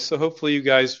advice. So hopefully you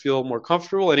guys feel more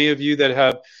comfortable. Any of you that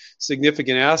have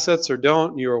significant assets or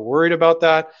don't, and you're worried about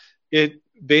that,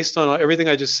 based on everything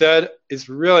I just said, is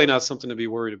really not something to be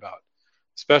worried about,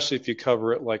 especially if you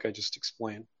cover it like I just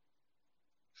explained.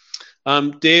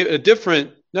 Same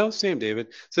David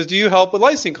says, do you help with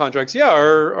licensing contracts? Yeah,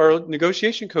 our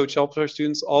negotiation coach helps our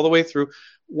students all the way through.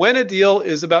 When a deal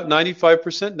is about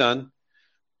 95% done,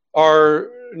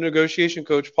 our negotiation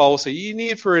coach, Paul, will say, you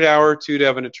need for an hour or two to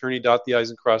have an attorney dot the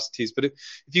I's and cross the T's. But if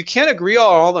you can't agree on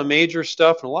all the major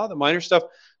stuff and a lot of the minor stuff,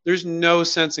 there's no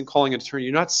sense in calling an attorney.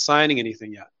 You're not signing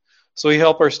anything yet. So we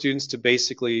help our students to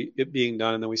basically it being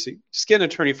done, and then we say, just get an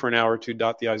attorney for an hour or two,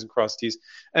 dot the I's and cross T's,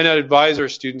 and I'd advise our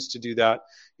students to do that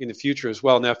in the future as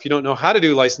well. Now, if you don't know how to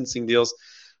do licensing deals,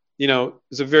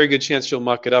 there's a very good chance you'll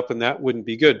muck it up, and that wouldn't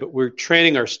be good. But we're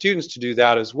training our students to do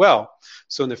that as well.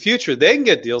 So in the future, they can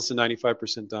get deals to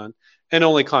 95% done and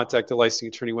only contact a licensing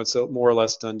attorney once a more or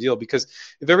less done deal. Because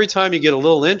if every time you get a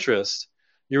little interest,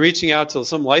 you're reaching out to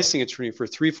some licensing attorney for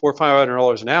 $300, $400,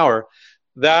 $500 an hour,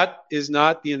 that is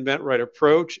not the invent right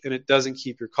approach, and it doesn't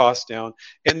keep your costs down.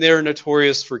 And they're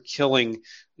notorious for killing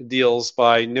deals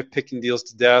by nitpicking deals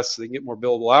to death so they can get more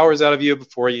billable hours out of you.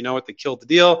 Before you know it, they killed the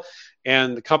deal,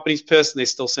 and the company's pissed, and they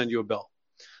still send you a bill.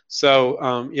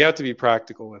 So you have to be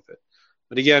practical with it.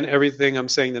 But again, everything I'm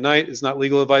saying tonight is not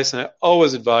legal advice, and I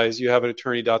always advise you have an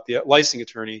attorney, the licensing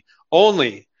attorney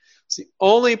only. It's the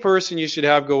only person you should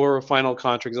have go over a final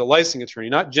contract is a licensing attorney,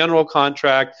 not general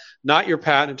contract, not your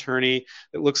patent attorney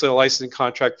that looks at a licensing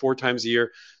contract 4 times a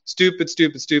year. Stupid,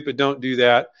 stupid, stupid. Don't do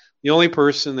that. The only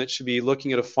person that should be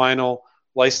looking at a final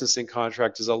licensing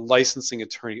contract is a licensing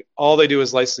attorney. All they do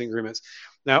is licensing agreements.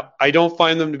 Now, I don't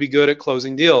find them to be good at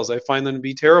closing deals. I find them to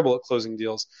be terrible at closing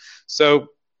deals. So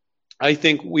I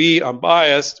think I'm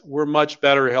biased, we're much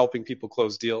better at helping people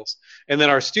close deals. And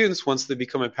then our students, once they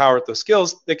become empowered with those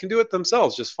skills, they can do it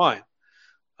themselves just fine.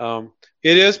 It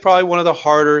is probably one of the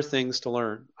harder things to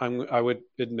learn. I would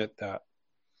admit that.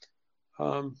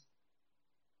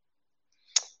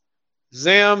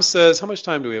 Zam says, how much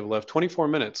time do we have left? 24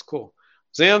 minutes. Cool.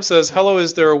 Zam says, hello,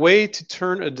 is there a way to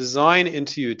turn a design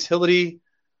into utility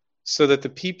so that the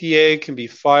PPA can be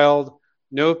filed?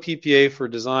 No PPA for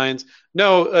designs.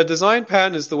 No, a design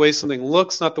patent is the way something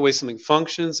looks, not the way something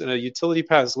functions. And a utility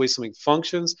patent is the way something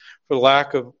functions, for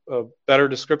lack of a better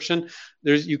description.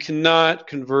 You cannot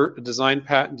convert a design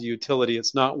patent to utility.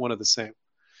 It's not one of the same.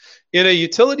 In a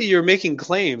utility, you're making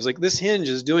claims like this hinge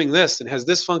is doing this and has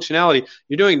this functionality.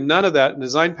 You're doing none of that in a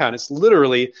design patent. It's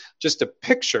literally just a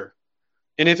picture.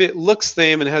 And if it looks the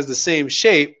same and has the same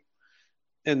shape,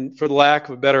 and for the lack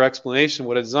of a better explanation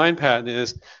what a design patent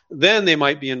is, then they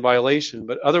might be in violation.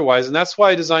 But otherwise, and that's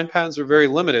why design patents are very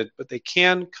limited, but they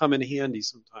can come in handy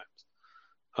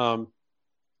sometimes.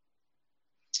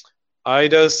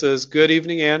 Ida says, good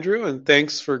evening, Andrew, and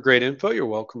thanks for great info. You're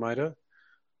welcome, Ida.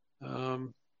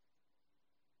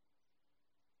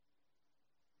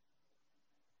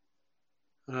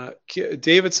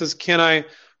 David says, can I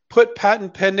put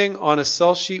patent pending on a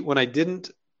sell sheet when I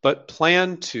didn't but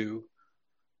plan to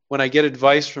when I get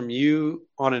advice from you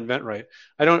on InventRight?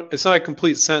 It's not a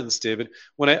complete sentence, David.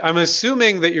 I'm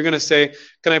assuming that you're going to say,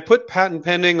 can I put patent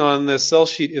pending on the sell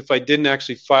sheet if I didn't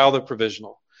actually file the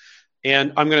provisional?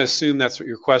 And I'm going to assume that's what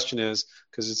your question is,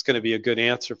 because it's going to be a good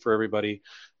answer for everybody.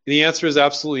 The answer is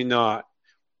absolutely not.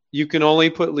 You can only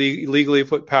legally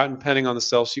put patent pending on the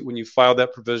sell sheet when you file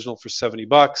that provisional for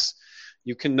 $70.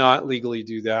 You cannot legally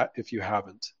do that if you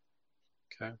haven't.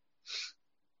 Okay.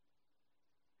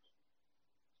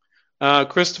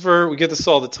 Christopher, we get this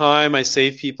all the time. I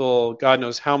save people God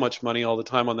knows how much money all the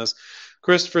time on this.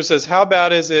 Christopher says, how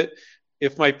bad is it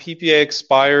if my PPA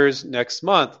expires next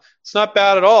month? It's not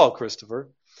bad at all, Christopher.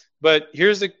 But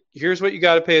here's what you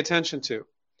got to pay attention to.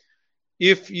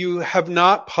 If you have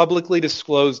not publicly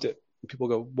disclosed it, people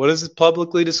go, what is it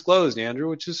publicly disclosed, Andrew?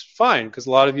 Which is fine, because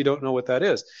a lot of you don't know what that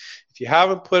is. If you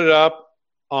haven't put it up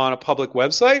on a public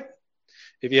website,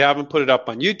 if you haven't put it up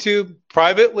on YouTube,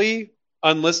 privately,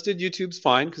 unlisted YouTube's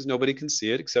fine, because nobody can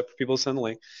see it except for people who send the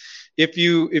link. If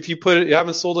you put it, you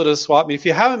haven't sold it at a swap meet, if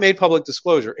you haven't made public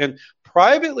disclosure, and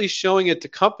privately showing it to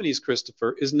companies,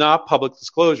 Christopher, is not public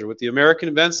disclosure. With the American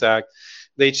Invents Act,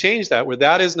 they changed that, where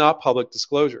that is not public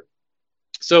disclosure.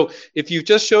 So if you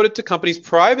just showed it to companies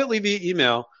privately via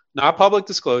email, not public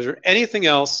disclosure, anything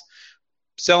else,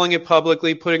 selling it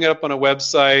publicly, putting it up on a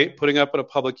website, putting it up on a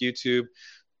public YouTube,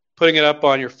 putting it up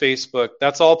on your Facebook,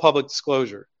 that's all public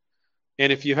disclosure.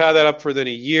 And if you have that up for then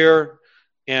a year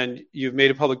and you've made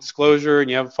a public disclosure and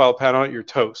you haven't filed a patent on it, you're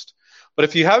toast. But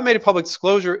if you haven't made a public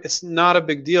disclosure, it's not a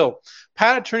big deal.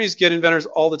 Patent attorneys get inventors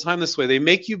all the time this way. They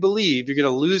make you believe you're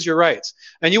going to lose your rights.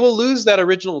 And you will lose that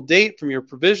original date from your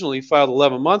provisional you filed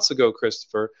 11 months ago,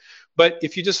 Christopher. But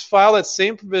if you just file that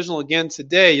same provisional again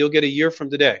today, you'll get a year from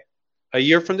today. A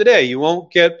year from today. You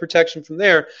won't get protection from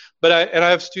there. But I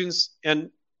have students and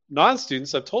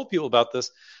non-students, I've told people about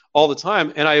this all the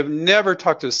time, and I have never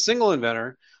talked to a single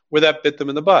inventor where that bit them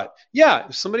in the butt. Yeah,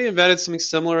 if somebody invented something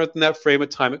similar in that frame of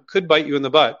time, it could bite you in the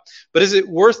butt. But is it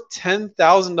worth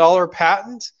 $10,000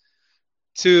 patent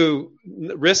to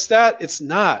risk that? It's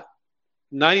not.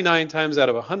 99 times out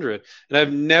of 100, and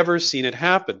I've never seen it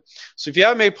happen. So if you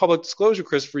haven't made public disclosure,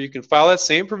 Christopher, you can file that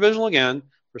same provisional again,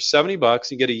 For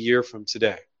 $70, you get a year from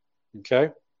today.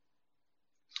 Okay?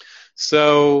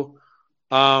 So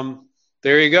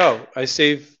there you go. I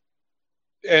save,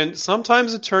 and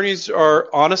sometimes attorneys are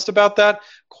honest about that.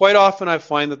 Quite often I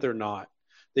find that they're not.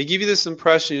 They give you this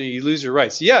impression you lose your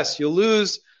rights. Yes, you'll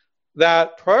lose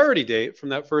that priority date from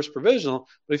that first provisional,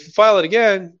 but if you file it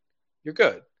again, you're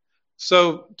good.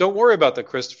 So don't worry about that,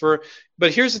 Christopher.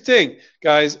 But here's the thing,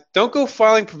 guys, don't go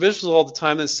filing provisionals all the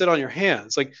time and sit on your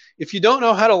hands. Like, if you don't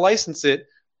know how to license it,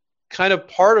 kind of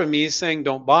part of me is saying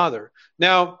don't bother.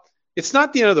 Now, it's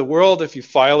not the end of the world if you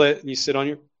file it and you sit on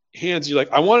your hands. You're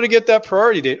like, I wanted to get that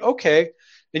priority date. Okay.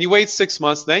 And you wait 6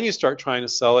 months, then you start trying to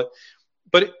sell it.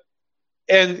 But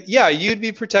and yeah, you'd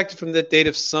be protected from that date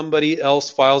if somebody else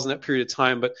files in that period of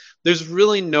time. But there's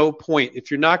really no point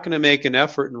if you're not going to make an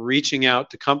effort in reaching out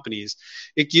to companies.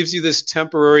 It gives you this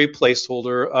temporary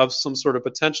placeholder of some sort of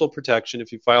potential protection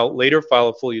if you later file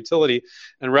a full utility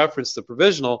and reference the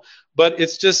provisional. But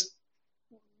it's just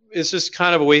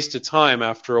kind of a waste of time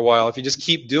after a while if you just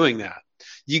keep doing that.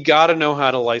 You got to know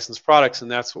how to license products,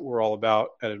 and that's what we're all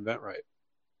about at InventRight.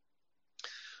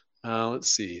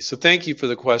 Let's see. So thank you for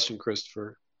the question,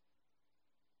 Christopher.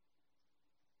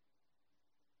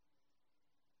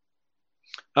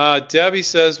 Debbie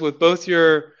says, with both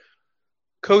your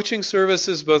coaching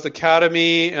services, both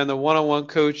Academy and the one-on-one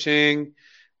coaching,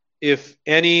 if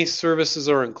any services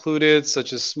are included,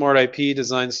 such as Smart IP,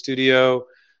 Design Studio,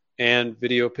 and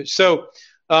Video Pitch. So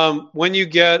when you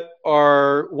get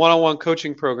our one-on-one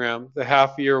coaching program, the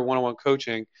half-year one-on-one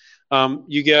coaching,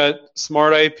 you get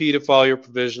Smart IP to file your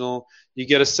provisional. You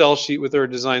get a sell sheet with our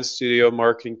Design Studio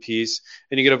marketing piece,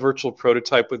 and you get a virtual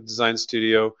prototype with Design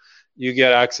Studio. You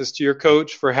get access to your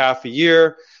coach for half a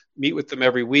year, meet with them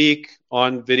every week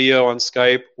on video, on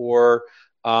Skype, or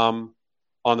on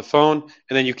the phone,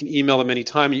 and then you can email them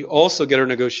anytime. You also get our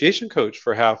negotiation coach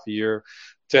for half a year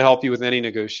to help you with any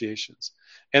negotiations.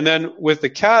 And then with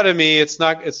Academy, it's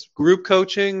group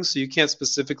coaching, so you can't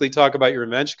specifically talk about your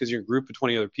invention because you're a group of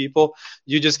 20 other people.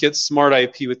 You just get Smart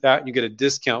IP with that, and you get a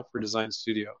discount for Design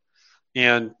Studio.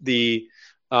 And the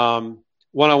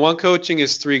one-on-one coaching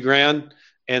is $3,000,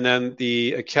 and then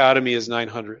the Academy is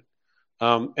 $900.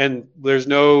 And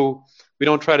we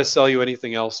don't try to sell you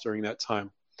anything else during that time.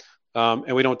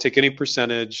 And we don't take any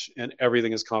percentage, and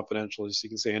everything is confidential, so you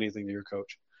can say anything to your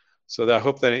coach. So I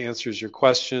hope that answers your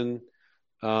question.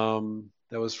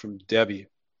 That was from Debbie.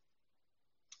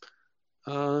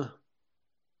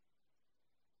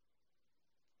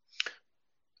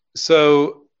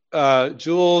 So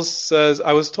Jules says,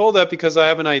 I was told that because I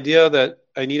have an idea that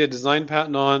I need a design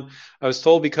patent on. I was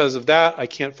told because of that I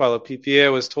can't file a PPA. I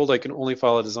was told I can only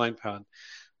file a design patent.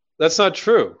 That's not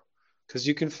true, because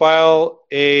you can file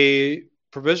a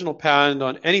provisional patent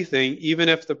on anything, even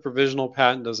if the provisional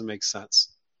patent doesn't make sense.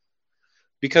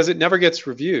 Because it never gets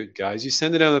reviewed, guys. You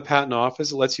send it down to the patent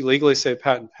office, it lets you legally say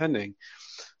patent pending.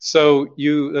 So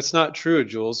that's not true,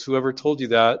 Jules. Whoever told you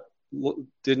that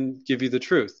didn't give you the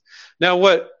truth. Now,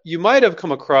 what you might have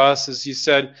come across is you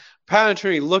said, patent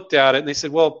attorney looked at it and they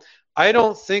said, well, I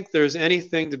don't think there's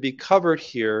anything to be covered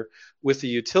here with the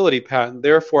utility patent.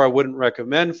 Therefore, I wouldn't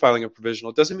recommend filing a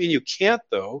provisional. It doesn't mean you can't,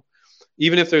 though.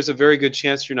 Even if there's a very good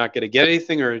chance you're not going to get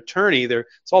anything, or an attorney,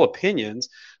 it's all opinions.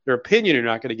 Their opinion, you're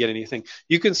not going to get anything.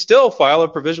 You can still file a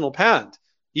provisional patent.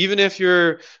 Even if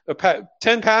 10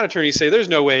 patent attorneys say there's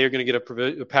no way you're going to get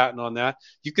a patent on that,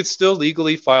 you could still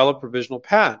legally file a provisional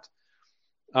patent.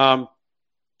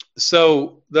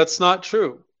 So that's not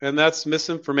true, and that's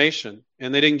misinformation,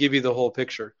 and they didn't give you the whole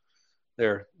picture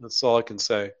there. That's all I can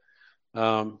say.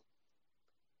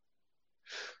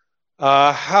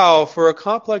 How, for a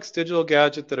complex digital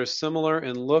gadget that are similar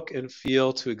in look and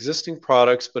feel to existing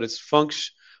products, but it's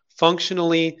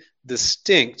functionally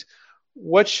distinct,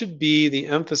 what should be the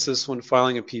emphasis when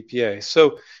filing a PPA?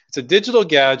 So it's a digital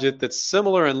gadget that's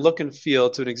similar in look and feel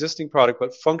to an existing product,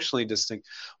 but functionally distinct.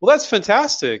 Well, that's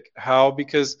fantastic, Hal,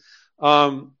 because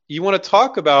you want to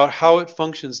talk about how it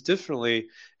functions differently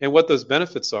and what those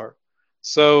benefits are.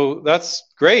 So that's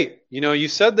great. You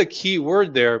said the key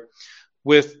word there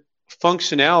with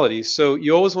functionality. So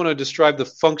you always want to describe the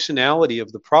functionality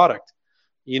of the product.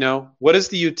 What is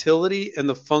the utility and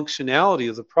the functionality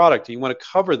of the product? And you want to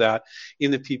cover that in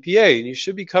the PPA, and you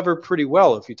should be covered pretty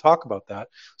well if you talk about that.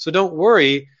 So don't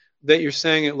worry that you're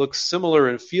saying it looks similar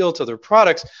in feel to other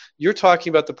products. You're talking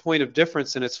about the point of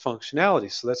difference in its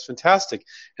functionality. So that's fantastic.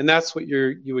 And that's what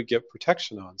you would get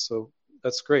protection on. So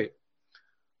that's great.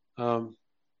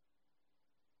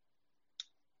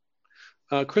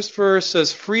 Christopher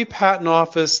says, free patent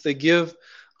office, they give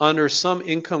under some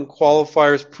income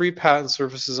qualifiers pre-patent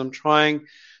services. I'm trying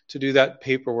to do that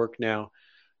paperwork now.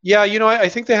 Yeah, I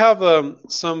think they have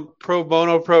some pro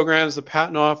bono programs. The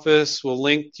patent office will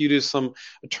link you to some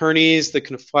attorneys that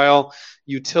can file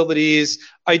utilities.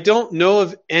 I don't know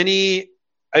of any,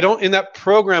 I don't, in that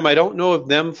program, I don't know of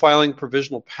them filing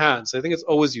provisional patents. I think it's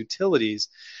always utilities.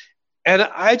 And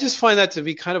I just find that to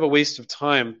be kind of a waste of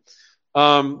time.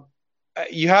 Um,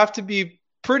 you have to be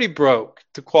pretty broke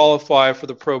to qualify for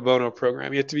the pro bono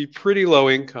program. You have to be pretty low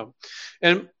income.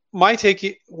 And my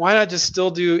take, why not just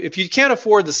still do, if you can't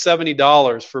afford the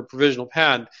 $70 for a provisional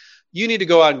patent, you need to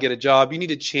go out and get a job. You need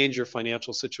to change your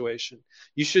financial situation.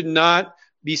 You should not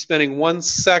be spending 1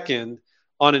 second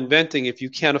on inventing if you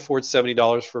can't afford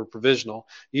 $70 for a provisional.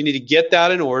 You need to get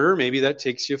that in order. Maybe that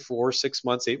takes you 4, 6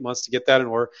 months, 8 months to get that in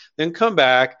order. Then come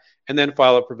back and then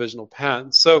file a provisional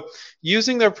patent. So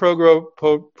using their pro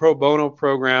bono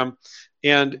program,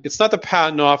 and it's not the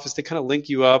patent office. They kind of link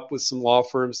you up with some law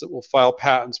firms that will file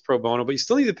patents pro bono, but you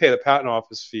still need to pay the patent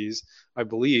office fees, I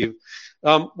believe.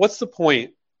 What's the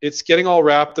point? It's getting all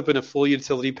wrapped up in a full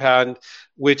utility patent,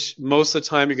 which most of the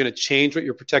time you're going to change what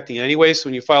you're protecting anyway. So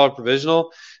when you file a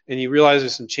provisional and you realize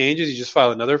there's some changes, you just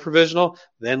file another provisional.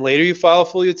 Then later you file a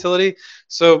full utility.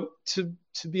 So to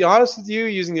be honest with you,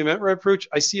 using the event right approach,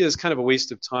 I see it as kind of a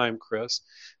waste of time, Chris.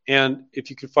 And if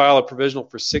you could file a provisional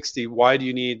for 60, why do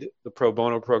you need the pro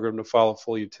bono program to file a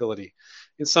full utility?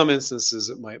 In some instances,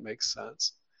 it might make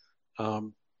sense.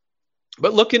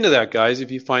 But look into that, guys, if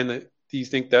you find that you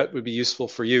think that would be useful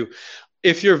for you.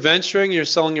 If you're venturing, you're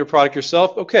selling your product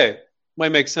yourself, okay,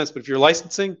 might make sense. But if you're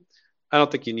licensing, I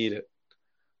don't think you need it.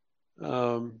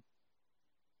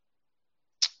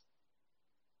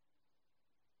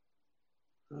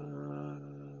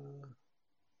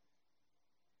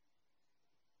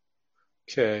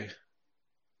 Okay.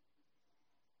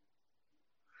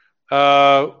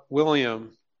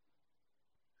 William.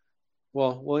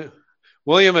 Well,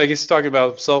 William, I guess, talking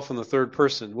about himself in the third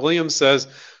person. William says,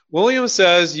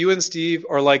 you and Steve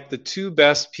are like the two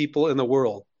best people in the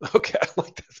world. Okay, I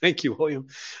like that. Thank you, William.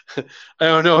 I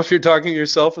don't know if you're talking to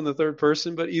yourself in the third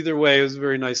person, but either way, it was a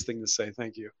very nice thing to say.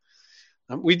 Thank you.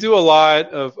 We do a lot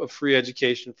of free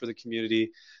education for the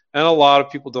community, and a lot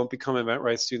of people don't become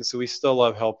event students, so we still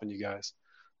love helping you guys,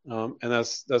 and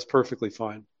that's perfectly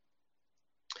fine.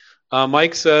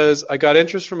 Mike says, I got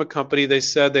interest from a company. They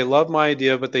said they love my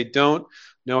idea, but they don't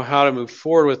know how to move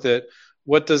forward with it.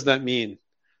 What does that mean?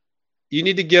 You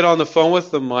need to get on the phone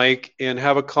with them, Mike, and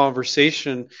have a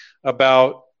conversation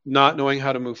about not knowing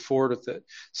how to move forward with it.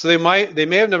 So they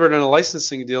may have never done a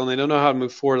licensing deal and they don't know how to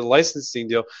move forward with a licensing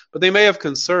deal, but they may have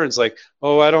concerns like,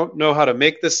 oh, I don't know how to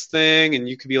make this thing. And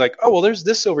you could be like, oh, well, there's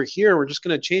this over here. We're just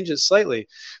going to change it slightly.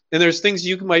 And there's things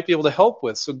you might be able to help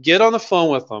with. So get on the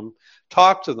phone with them,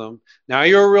 talk to them. Now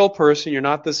you're a real person. You're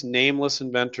not this nameless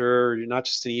inventor. You're not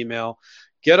just an email.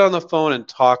 Get on the phone and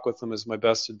talk with them is my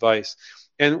best advice.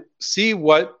 And see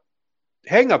what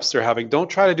hangups they're having. Don't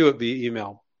try to do it via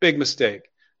email. Big mistake.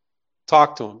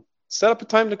 Talk to them. Set up a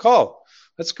time to call.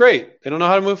 That's great. They don't know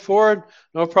how to move forward.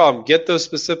 No problem. Get those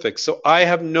specifics. So I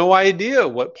have no idea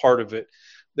what part of it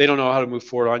they don't know how to move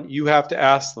forward on. You have to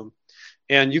ask them.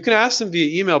 And you can ask them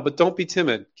via email, but don't be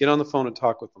timid. Get on the phone and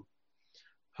talk with them.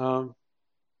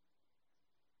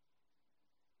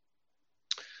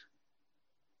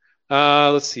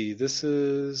 Let's see. This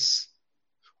is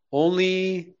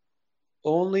only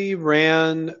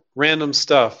random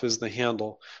stuff is the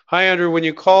handle. Hi, Andrew. When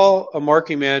you call a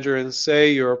marketing manager and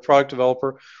say you're a product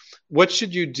developer, what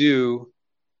should you do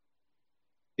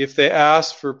if they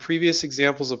ask for previous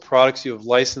examples of products you have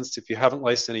licensed if you haven't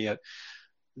licensed any yet?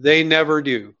 They never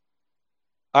do.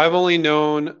 I've only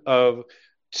known of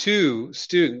 2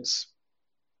 students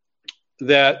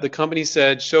that the company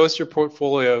said, show us your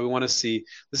portfolio. We want to see.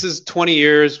 This is 20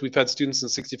 years. We've had students in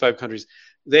 65 countries.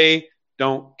 They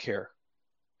don't care.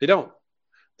 They don't.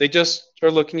 They just are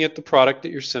looking at the product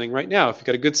that you're sending right now. If you've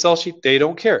got a good sell sheet, they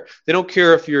don't care. They don't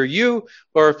care if you're you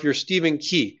or if you're Stephen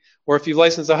Key or if you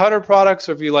license 100 products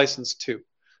or if you license 2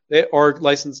 or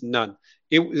license none.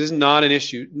 It is not an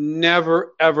issue.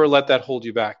 Never, ever let that hold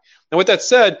you back. Now, with that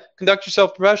said, conduct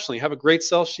yourself professionally. Have a great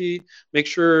sell sheet. Make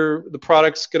sure the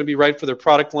product's going to be right for their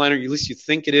product line, or at least you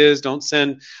think it is. Don't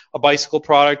send a bicycle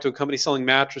product to a company selling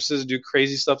mattresses, do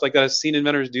crazy stuff like that. I've seen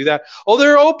inventors do that. Oh,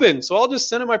 they're open, so I'll just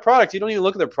send them my product. You don't even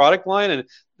look at their product line, and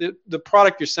the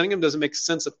product you're sending them doesn't make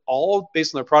sense at all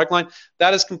based on their product line.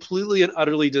 That is completely and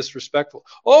utterly disrespectful.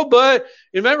 Oh, but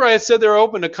InventRight said they're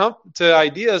open to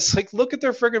ideas. Like, look at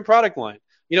their friggin' product line.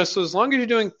 So as long as you're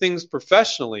doing things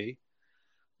professionally,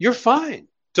 you're fine.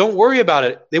 Don't worry about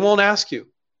it. They won't ask you.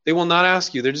 They will not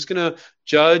ask you. They're just going to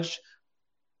judge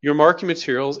your marketing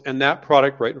materials and that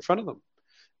product right in front of them.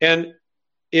 And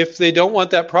if they don't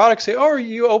want that product, say, oh, are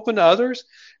you open to others?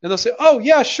 And they'll say, oh,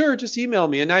 yeah, sure, just email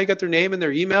me. And now you got their name and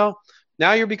their email.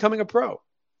 Now you're becoming a pro.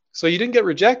 So you didn't get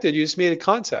rejected. You just made a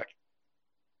contact.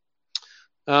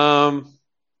 Um,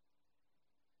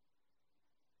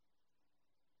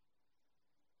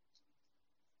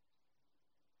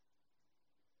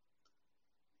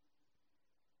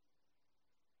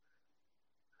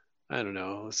 I don't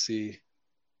know. Let's see.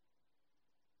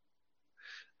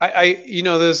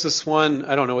 There's this one,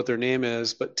 I don't know what their name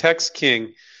is, but Tex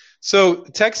King. So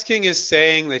Tex King is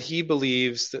saying that he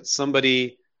believes that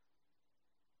somebody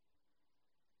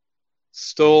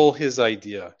stole his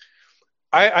idea.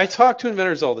 I talk to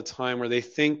inventors all the time where they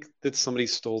think that somebody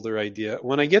stole their idea.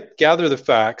 When I gather the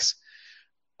facts,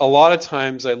 a lot of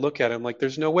times I look at him like,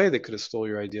 there's no way they could have stole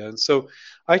your idea. And so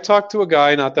I talked to a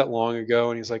guy not that long ago,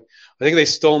 and he's like, I think they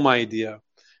stole my idea.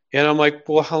 And I'm like,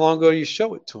 well, how long ago did you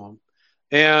show it to him?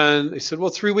 And he said, well,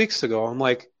 3 weeks ago. I'm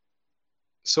like,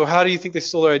 so how do you think they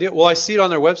stole their idea? Well, I see it on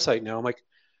their website now. I'm like,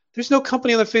 there's no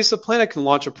company on the face of the planet can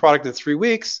launch a product in 3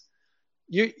 weeks.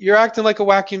 You're acting like a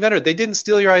wacky inventor. They didn't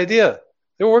steal your idea.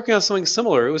 They were working on something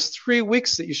similar. It was 3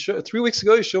 weeks that 3 weeks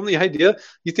ago you showed them the idea.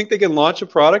 You think they can launch a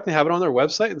product and have it on their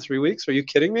website in 3 weeks? Are you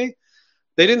kidding me?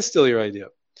 They didn't steal your idea.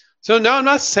 So now I'm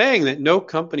not saying that no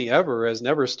company ever has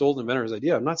never stolen an inventor's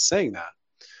idea. I'm not saying that.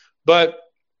 But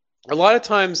a lot of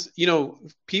times,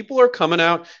 people are coming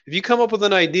out. If you come up with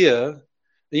an idea and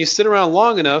you sit around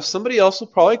long enough, somebody else will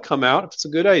probably come out, if it's a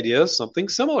good idea, something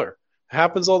similar. It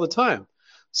happens all the time.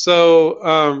 So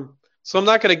I'm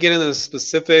not going to get into the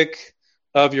specific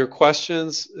of your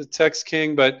questions, Tex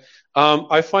King, but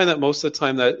I find that most of the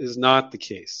time that is not the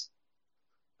case.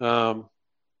 But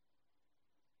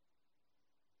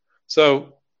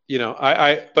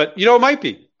it might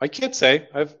be. I can't say.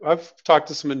 I've talked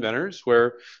to some inventors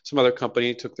where some other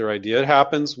company took their idea. It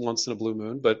happens once in a blue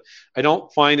moon, but I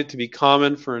don't find it to be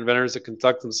common for inventors that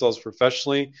conduct themselves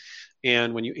professionally.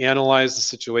 And when you analyze the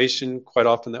situation, quite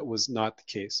often that was not the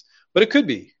case. But it could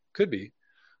be.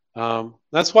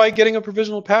 That's why getting a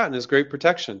provisional patent is great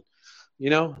protection.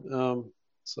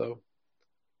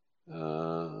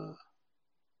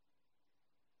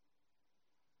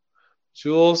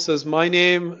 Jules says, my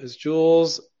name is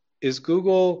Jules. Is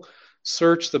Google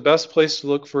search the best place to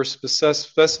look for a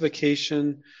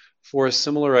specification for a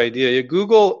similar idea? Yeah,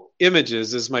 Google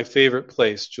Images is my favorite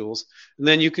place, Jules. And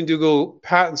then you can do Google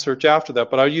patent search after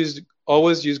that. But I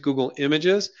always use Google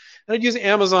Images. And I'd use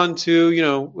Amazon too.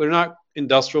 They're not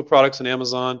industrial products on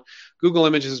Amazon. Google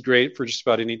Images is great for just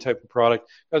about any type of product.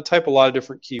 Got to type a lot of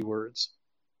different keywords.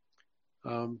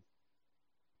 All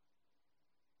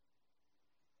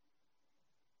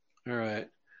right.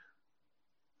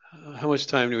 How much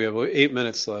time do we have? 8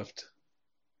 minutes left.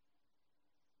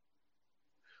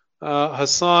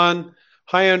 Hassan,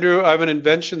 hi, Andrew. I have an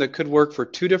invention that could work for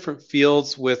 2 different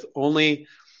fields with only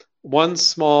one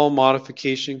small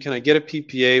modification. Can I get a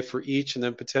PPA for each and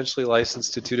then potentially license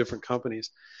to 2 different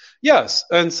companies? Yes.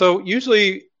 And so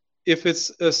usually if it's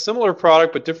a similar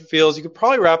product but different fields, you could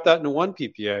probably wrap that into one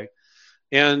PPA.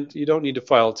 And you don't need to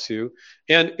file 2.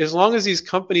 And as long as these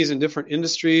companies in different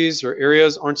industries or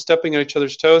areas aren't stepping on each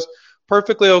other's toes,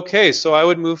 perfectly okay. So I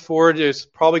would move forward. There's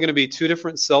probably going to be 2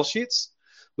 different sell sheets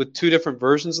with 2 different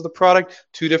versions of the product,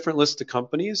 2 different lists of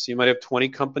companies. So you might have 20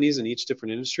 companies in each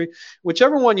different industry.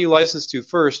 Whichever one you license to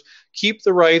first, keep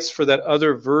the rights for that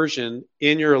other version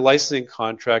in your licensing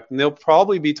contract, and they'll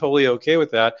probably be totally okay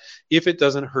with that if it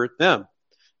doesn't hurt them.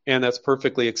 And that's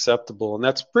perfectly acceptable. And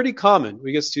that's pretty common.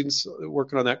 We get students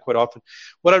working on that quite often.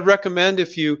 What I'd recommend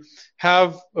if you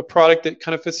have a product that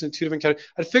kind of fits into 2 different categories,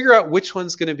 I'd figure out which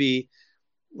one's going to be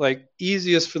like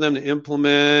easiest for them to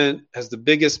implement, has the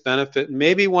biggest benefit. And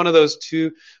maybe one of those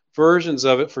 2 versions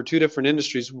of it for 2 different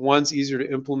industries, one's easier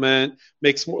to implement,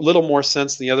 makes a little more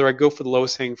sense than the other. I go for the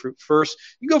lowest hanging fruit first.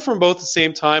 You go from both at the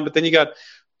same time, but then you got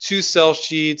 2 sell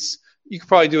sheets. You could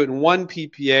probably do it in one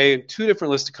PPA and 2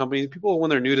 different listed companies. People, when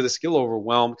they're new to the skill,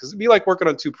 overwhelmed because it'd be like working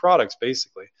on 2 products,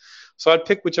 basically. So I'd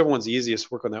pick whichever one's easiest,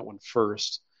 work on that one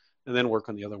first, and then work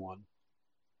on the other one.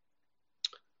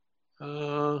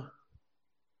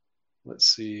 Let's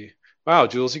see. Wow,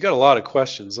 Jules, you got a lot of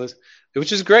questions,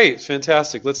 which is great.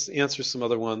 Fantastic. Let's answer some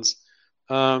other ones.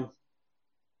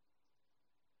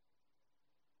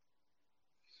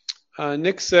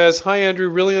 Nick says, hi, Andrew.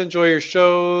 Really enjoy your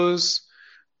shows.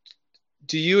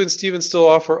 Do you and Stephen still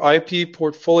offer IP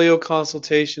portfolio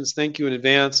consultations? Thank you in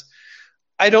advance.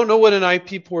 I don't know what an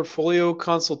IP portfolio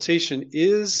consultation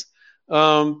is.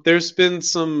 There's been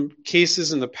some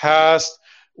cases in the past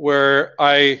where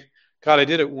I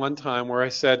did it one time where I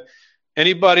said,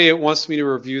 anybody that wants me to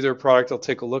review their product, I'll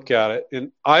take a look at it.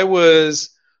 And I was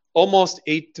almost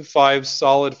 8 to 5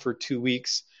 solid for 2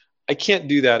 weeks. I can't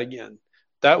do that again.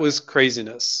 That was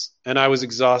craziness. And I was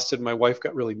exhausted. My wife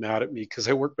got really mad at me because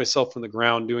I worked myself from the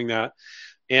ground doing that.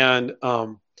 And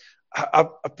a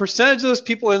percentage of those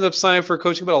people ended up signing up for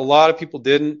coaching, but a lot of people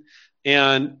didn't.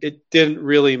 And it didn't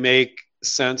really make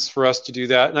sense for us to do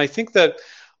that. And I think that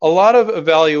a lot of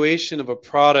evaluation of a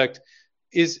product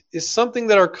is something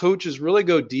that our coaches really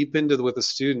go deep into with the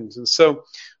students. And so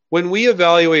when we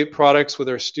evaluate products with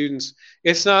our students,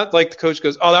 it's not like the coach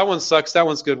goes, "Oh, that one sucks. That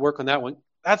one's good. Work on that one."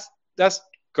 That's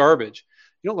garbage.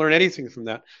 You don't learn anything from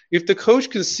that. If the coach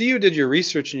can see you did your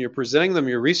research and you're presenting them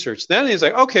your research, then he's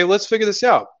like, "Okay, let's figure this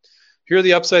out. Here are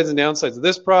the upsides and downsides of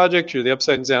this project. Here are the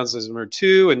upsides and downsides of number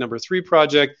 2 and number 3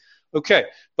 project." Okay.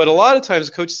 But a lot of times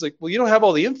the coach is like, "Well, you don't have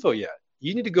all the info yet.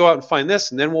 You need to go out and find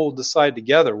this, and then we'll decide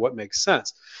together what makes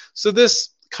sense." So this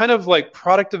kind of like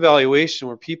product evaluation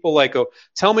where people like go,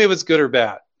 "Tell me if it's good or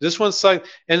bad. This one's side,"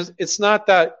 and it's not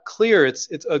that clear. It's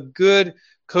a good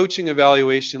coaching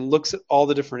evaluation looks at all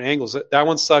the different angles. That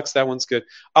one sucks. That one's good.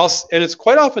 And it's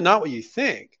quite often not what you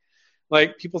think.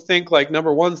 Like people think like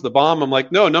number 1's the bomb. I'm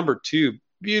like, no, number 2,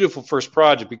 beautiful first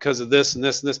project because of this and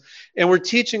this and this. And we're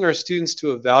teaching our students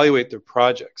to evaluate their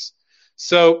projects.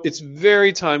 So it's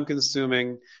very time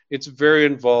consuming. It's very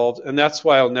involved. And that's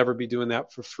why I'll never be doing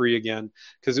that for free again,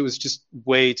 because it was just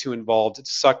way too involved. It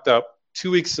sucked up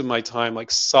 2 weeks of my time, like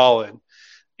solid.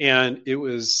 And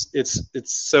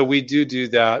so we do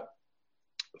that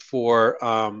for,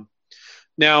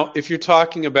 now, if you're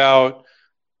talking about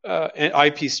an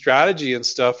IP strategy and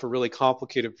stuff for really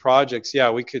complicated projects, yeah,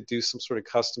 we could do some sort of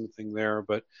custom thing there.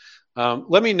 But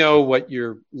let me know what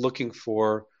you're looking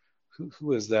for.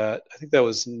 Who is that? I think that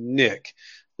was Nick.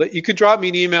 You could drop me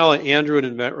an email at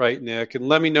Andrew@InventRight, Nick, and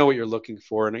let me know what you're looking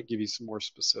for, and I'll give you some more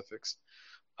specifics.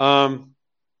 Okay.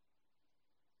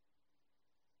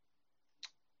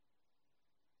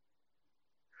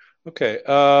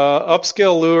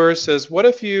 Upscale Lure says, what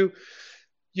if you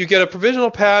get a provisional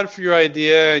patent for your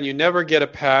idea and you never get a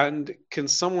patent? Can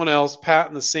someone else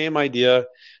patent the same idea?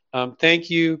 Thank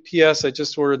you. P.S. I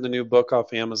just ordered the new book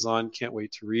off Amazon. Can't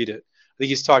wait to read it. I think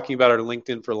he's talking about our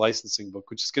LinkedIn for Licensing book,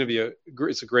 which is going to be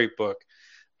it's a great book.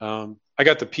 I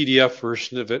got the PDF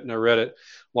version of it and I read it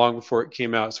long before it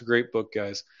came out. It's a great book,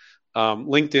 guys.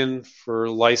 LinkedIn for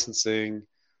Licensing.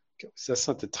 That's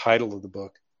not the title of the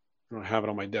book. I don't have it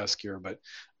on my desk here, but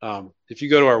if you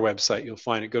go to our website, you'll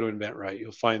find it. Go to InventRight.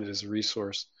 You'll find it as a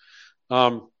resource.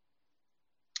 So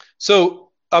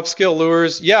upscale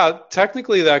lures, yeah,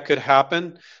 technically that could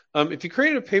happen. If you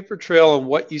create a paper trail on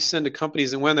what you send to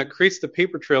companies, and when that creates the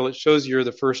paper trail, it shows you're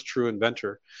the first true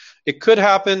inventor. It could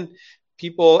happen.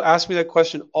 People ask me that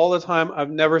question all the time. I've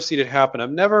never seen it happen.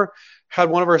 I've never had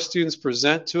one of our students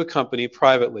present to a company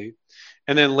privately,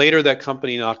 and then later that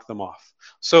company knocked them off.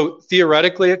 So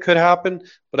theoretically it could happen,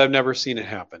 but I've never seen it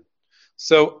happen.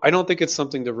 So I don't think it's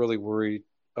something to really worry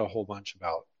a whole bunch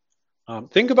about.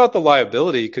 Think about the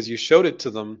liability, because you showed it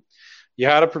to them. You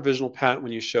had a provisional patent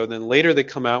when you showed, then later they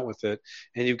come out with it,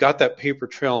 and you've got that paper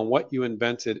trail on what you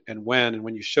invented and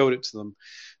when you showed it to them.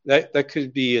 That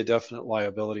could be a definite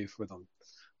liability for them.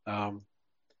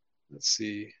 Let's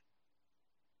see.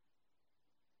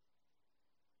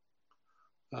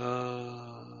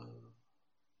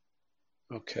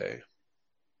 Okay.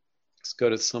 Let's go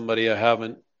to somebody I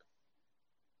haven't.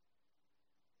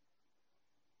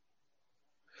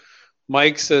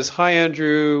 Mike says, hi,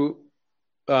 Andrew.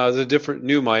 The different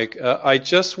new Mike. I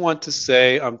just want to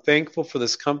say I'm thankful for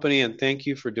this company and thank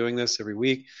you for doing this every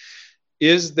week.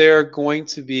 Is there going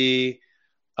to be,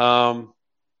 give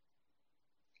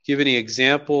any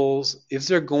examples? Is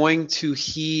there going to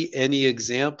be any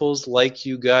examples like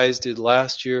you guys did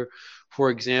last year? For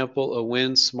example, a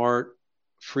win smart,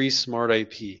 free smart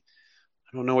IP. I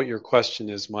don't know what your question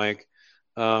is, Mike.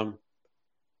 Are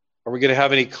we going to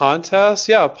have any contests?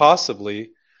 Yeah,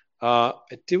 possibly. I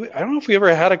don't know if we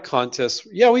ever had a contest.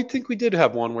 Yeah, we think we did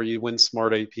have one where you win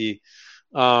smart IP. We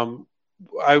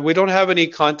don't have any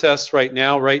contests right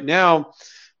now. Right now,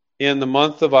 in the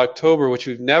month of October, which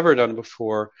we've never done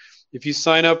before, if you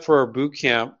sign up for our boot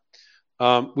camp,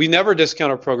 we never discount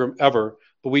our program ever,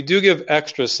 but we do give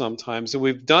extras sometimes. And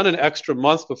we've done an extra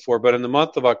month before, but in the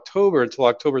month of October until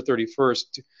October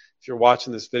 31st, if you're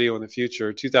watching this video in the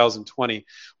future, 2020,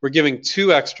 we're giving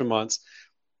 2 extra months.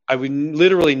 I've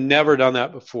literally never done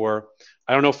that before.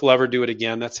 I don't know if we'll ever do it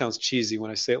again. That sounds cheesy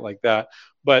when I say it like that.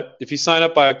 But if you sign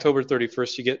up by October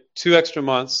 31st, you get 2 extra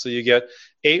months. So you get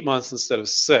 8 months instead of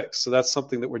 6. So that's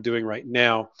something that we're doing right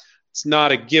now. It's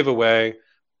not a giveaway,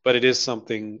 but it is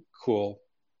something cool.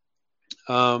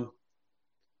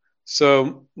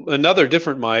 So another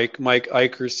different Mike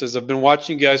Eicher says, I've been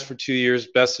watching you guys for 2 years.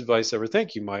 Best advice ever.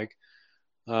 Thank you, Mike.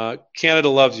 Canada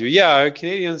loves you. Yeah,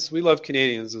 Canadians, we love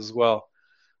Canadians as well.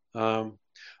 Um,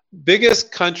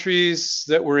 Biggest countries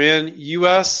that we're in,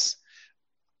 U.S.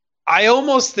 I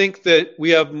almost think that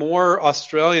we have more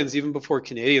Australians even before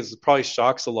Canadians. It probably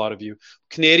shocks a lot of you.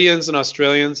 Canadians and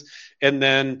Australians, and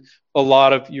then a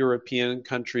lot of European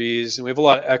countries, and we have a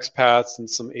lot of expats in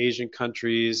some Asian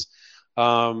countries.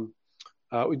 Um,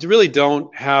 we really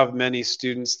don't have many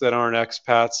students that aren't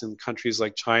expats in countries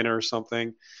like China or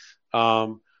something.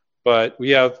 Um, but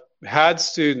we have had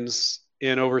students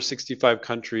in over 65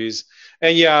 countries.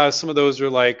 And yeah, some of those are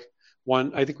like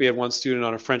I think we had one student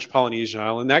on a French Polynesian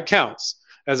island. That counts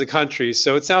as a country.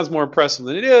 So it sounds more impressive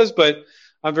than it is, but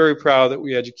I'm very proud that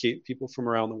we educate people from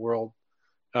around the world,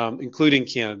 including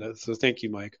Canada. So thank you,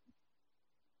 Mike.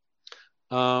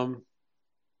 Um,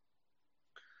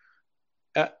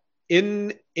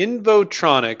 in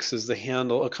Invotronics is the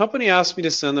handle. A company asked me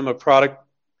to send them a product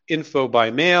info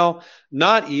by mail,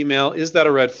 not email. Is that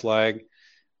a red flag?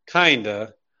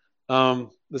 Kinda. That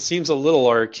seems a little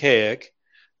archaic.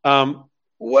 And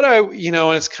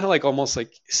it's kind of like almost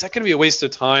like, is that going to be a waste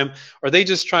of time? Are they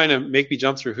just trying to make me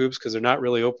jump through hoops because they're not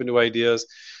really open to ideas?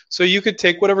 So you could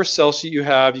take whatever sell sheet you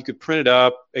have, you could print it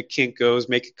up at Kinko's,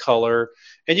 make it color,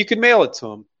 and you could mail it to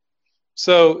them.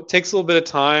 So it takes a little bit of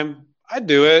time. I'd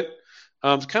do it.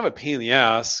 It's kind of a pain in the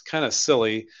ass, kind of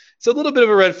silly. It's a little bit of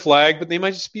a red flag, but they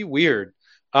might just be weird.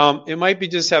 It might be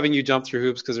just having you jump through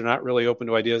hoops because they're not really open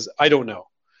to ideas. I don't know.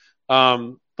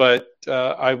 But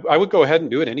I would go ahead and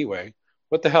do it anyway.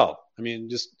 What the hell? I mean,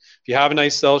 just if you have a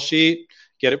nice sell sheet,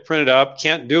 get it printed up.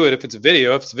 Can't do it if it's a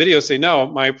video. If it's a video, say, no,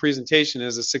 my presentation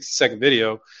is a 60-second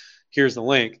video. Here's the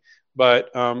link.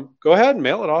 But go ahead and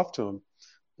mail it off to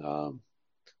them.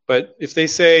 But if they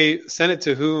say, send it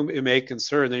to whom it may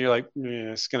concern, then you're like,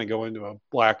 it's going to go into a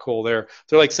black hole there. If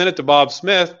they're like, send it to Bob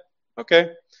Smith.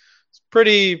 Okay. It's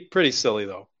pretty silly,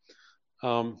 though.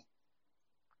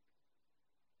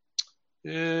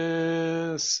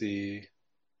 Let's see.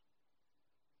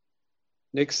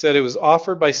 Nick said it was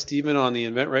offered by Stephen on the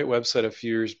InventRight website a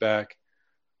few years back.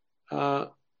 I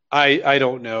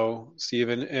don't know,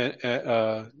 Stephen,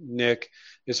 Nick,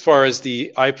 as far as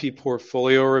the IP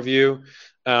portfolio review.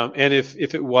 And if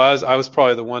it was, I was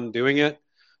probably the one doing it.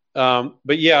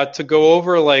 But yeah, to go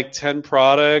over like 10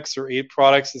 products or 8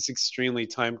 products, it's extremely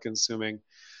time consuming.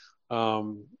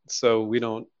 So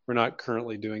we're not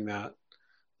currently doing that.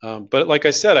 But like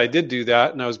I said, I did do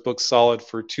that, and I was booked solid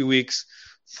for 2 weeks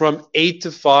from 8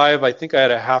 to 5. I think I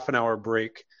had a half an hour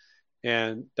break,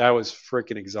 and that was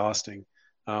freaking exhausting.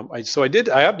 I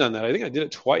have done that. I think I did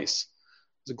it twice.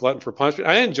 It was a glutton for punishment.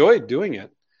 I enjoyed doing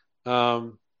it.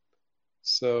 But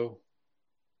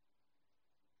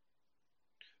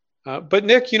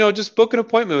Nick, just book an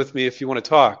appointment with me if you want to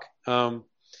talk.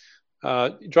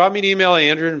 Drop me an email at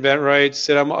Andrew InventRight.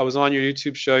 Said I was on your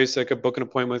YouTube show. You said I could book an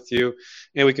appointment with you,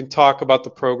 and we can talk about the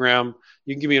program.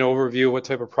 You can give me an overview of what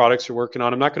type of products you're working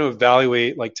on. I'm not going to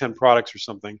evaluate like 10 products or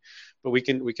something, but we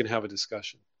can have a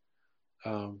discussion.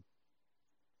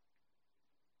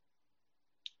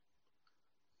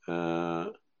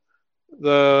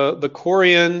 The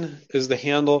Korean is the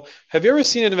handle. Have you ever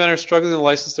seen an inventor struggling to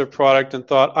license their product and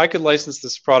thought, I could license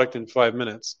this product in 5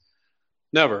 minutes?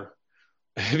 Never.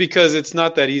 Because it's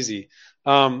not that easy.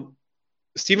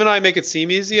 Steve and I make it seem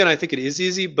easy, and I think it is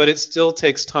easy, but it still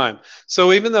takes time.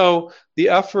 So even though the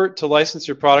effort to license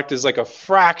your product is like a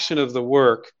fraction of the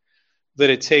work that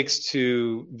it takes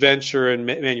to venture and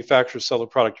manufacture, sell the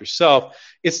product yourself,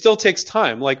 it still takes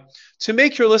time. Like to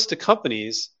make your list of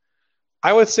companies,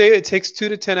 I would say it takes 2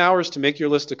 to 10 hours to make your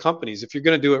list of companies if you're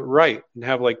going to do it right and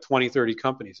have like 20, 30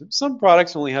 companies. Some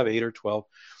products only have 8 or 12,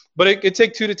 but it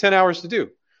takes 2 to 10 hours to do.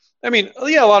 I mean,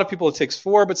 yeah, a lot of people it takes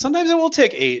 4, but sometimes it will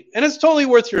take 8, and it's totally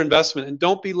worth your investment. And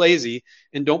don't be lazy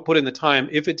and don't put in the time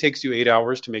if it takes you 8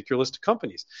 hours to make your list of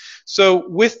companies. So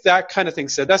with that kind of thing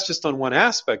said, that's just on one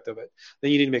aspect of it. Then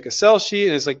you need to make a sell sheet,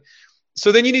 and it's like,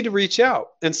 so then you need to reach out.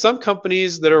 And some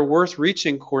companies that are worth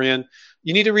reaching, Corian,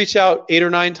 you need to reach out 8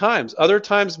 or 9 times. Other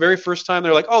times, very first time,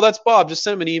 they're like, oh, that's Bob. Just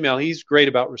send him an email. He's great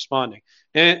about responding,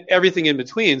 and everything in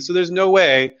between. So there's no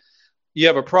way you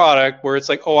have a product where it's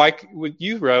like, what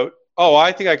you wrote,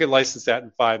 I think I could license that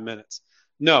in 5 minutes.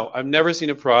 No, I've never seen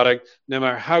a product, no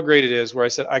matter how great it is, where I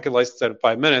said I could license that in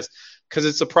 5 minutes, because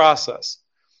it's a process.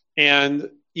 And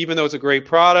even though it's a great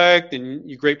product and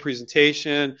a great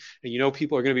presentation, and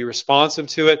people are going to be responsive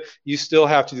to it, you still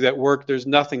have to do that work. There's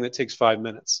nothing that takes 5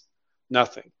 minutes.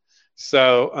 Nothing.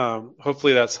 So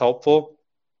hopefully that's helpful.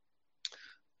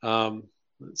 Let's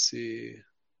see.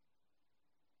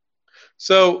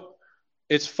 So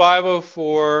It's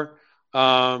 5:04.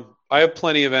 I have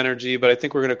plenty of energy, but I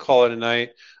think we're going to call it a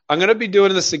night. I'm going to be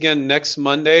doing this again next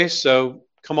Monday, so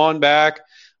come on back.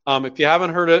 If you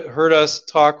haven't heard us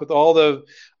talk with all the,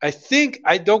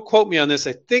 I don't quote me on this.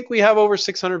 I think we have over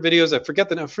 600 videos. I forget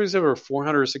the number. If over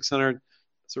 400 or 600.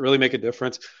 Does it really make a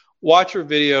difference? Watch our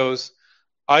videos.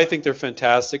 I think they're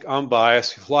fantastic. I'm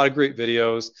biased. We have a lot of great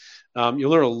videos.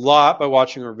 You'll learn a lot by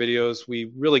watching our videos.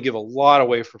 We really give a lot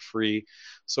away for free.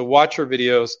 So watch our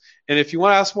videos. And if you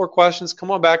want to ask more questions,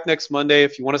 come on back next Monday.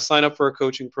 If you want to sign up for a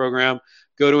coaching program,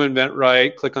 go to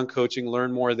InventRight, click on coaching,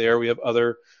 learn more there. We have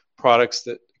other products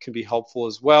that can be helpful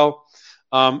as well.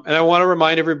 And I want to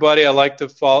remind everybody, I like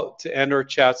to end our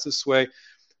chats this way.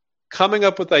 Coming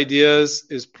up with ideas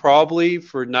is probably,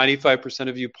 for 95%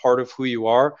 of you, part of who you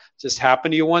are. It just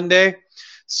happened to you one day.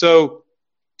 So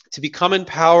to become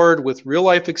empowered with real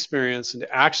life experience and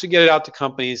to actually get it out to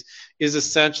companies is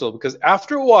essential, because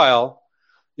after a while,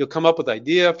 you'll come up with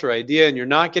idea after idea and you're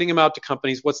not getting them out to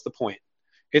companies. What's the point?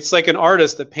 It's like an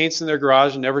artist that paints in their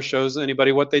garage and never shows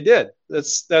anybody what they did.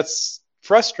 That's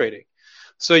frustrating.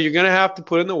 So you're going to have to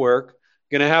put in the work,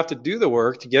 you're going to have to do the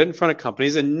work to get in front of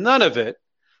companies, and none of it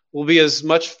will be as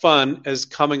much fun as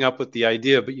coming up with the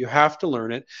idea, but you have to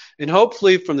learn it. And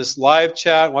hopefully from this live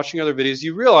chat, watching other videos,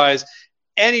 you realize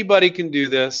anybody can do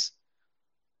this.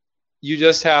 You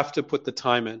just have to put the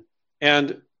time in.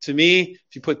 And to me,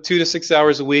 if you put 2 to 6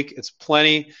 hours a week, it's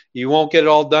plenty. You won't get it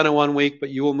all done in 1 week, but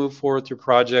you will move forward with your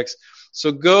projects.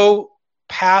 So go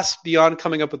past beyond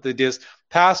coming up with ideas,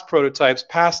 past prototypes,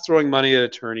 past throwing money at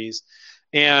attorneys,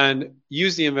 and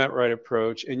use the InventRight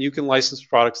approach, and you can license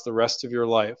products the rest of your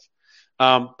life.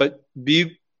 But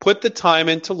put the time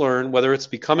in to learn, whether it's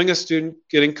becoming a student,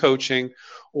 getting coaching,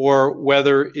 or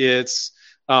whether it's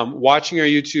watching our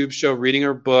YouTube show, reading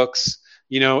our books,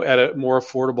 at a more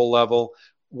affordable level.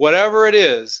 Whatever it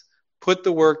is, put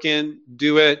the work in,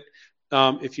 do it.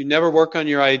 If you never work on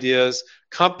your ideas,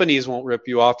 companies won't rip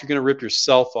you off. You're going to rip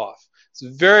yourself off. It's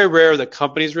very rare that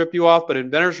companies rip you off, but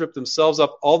inventors rip themselves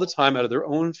up all the time out of their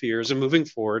own fears and moving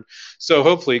forward. So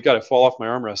hopefully, got to fall off my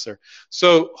armrest there.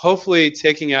 So hopefully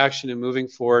taking action and moving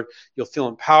forward, you'll feel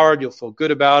empowered. You'll feel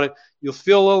good about it. You'll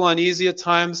feel a little uneasy at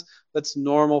times. That's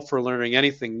normal for learning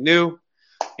anything new.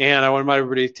 And I want to remind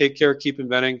everybody, take care, keep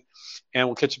inventing, and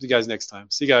we'll catch up with you guys next time.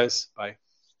 See you guys. Bye.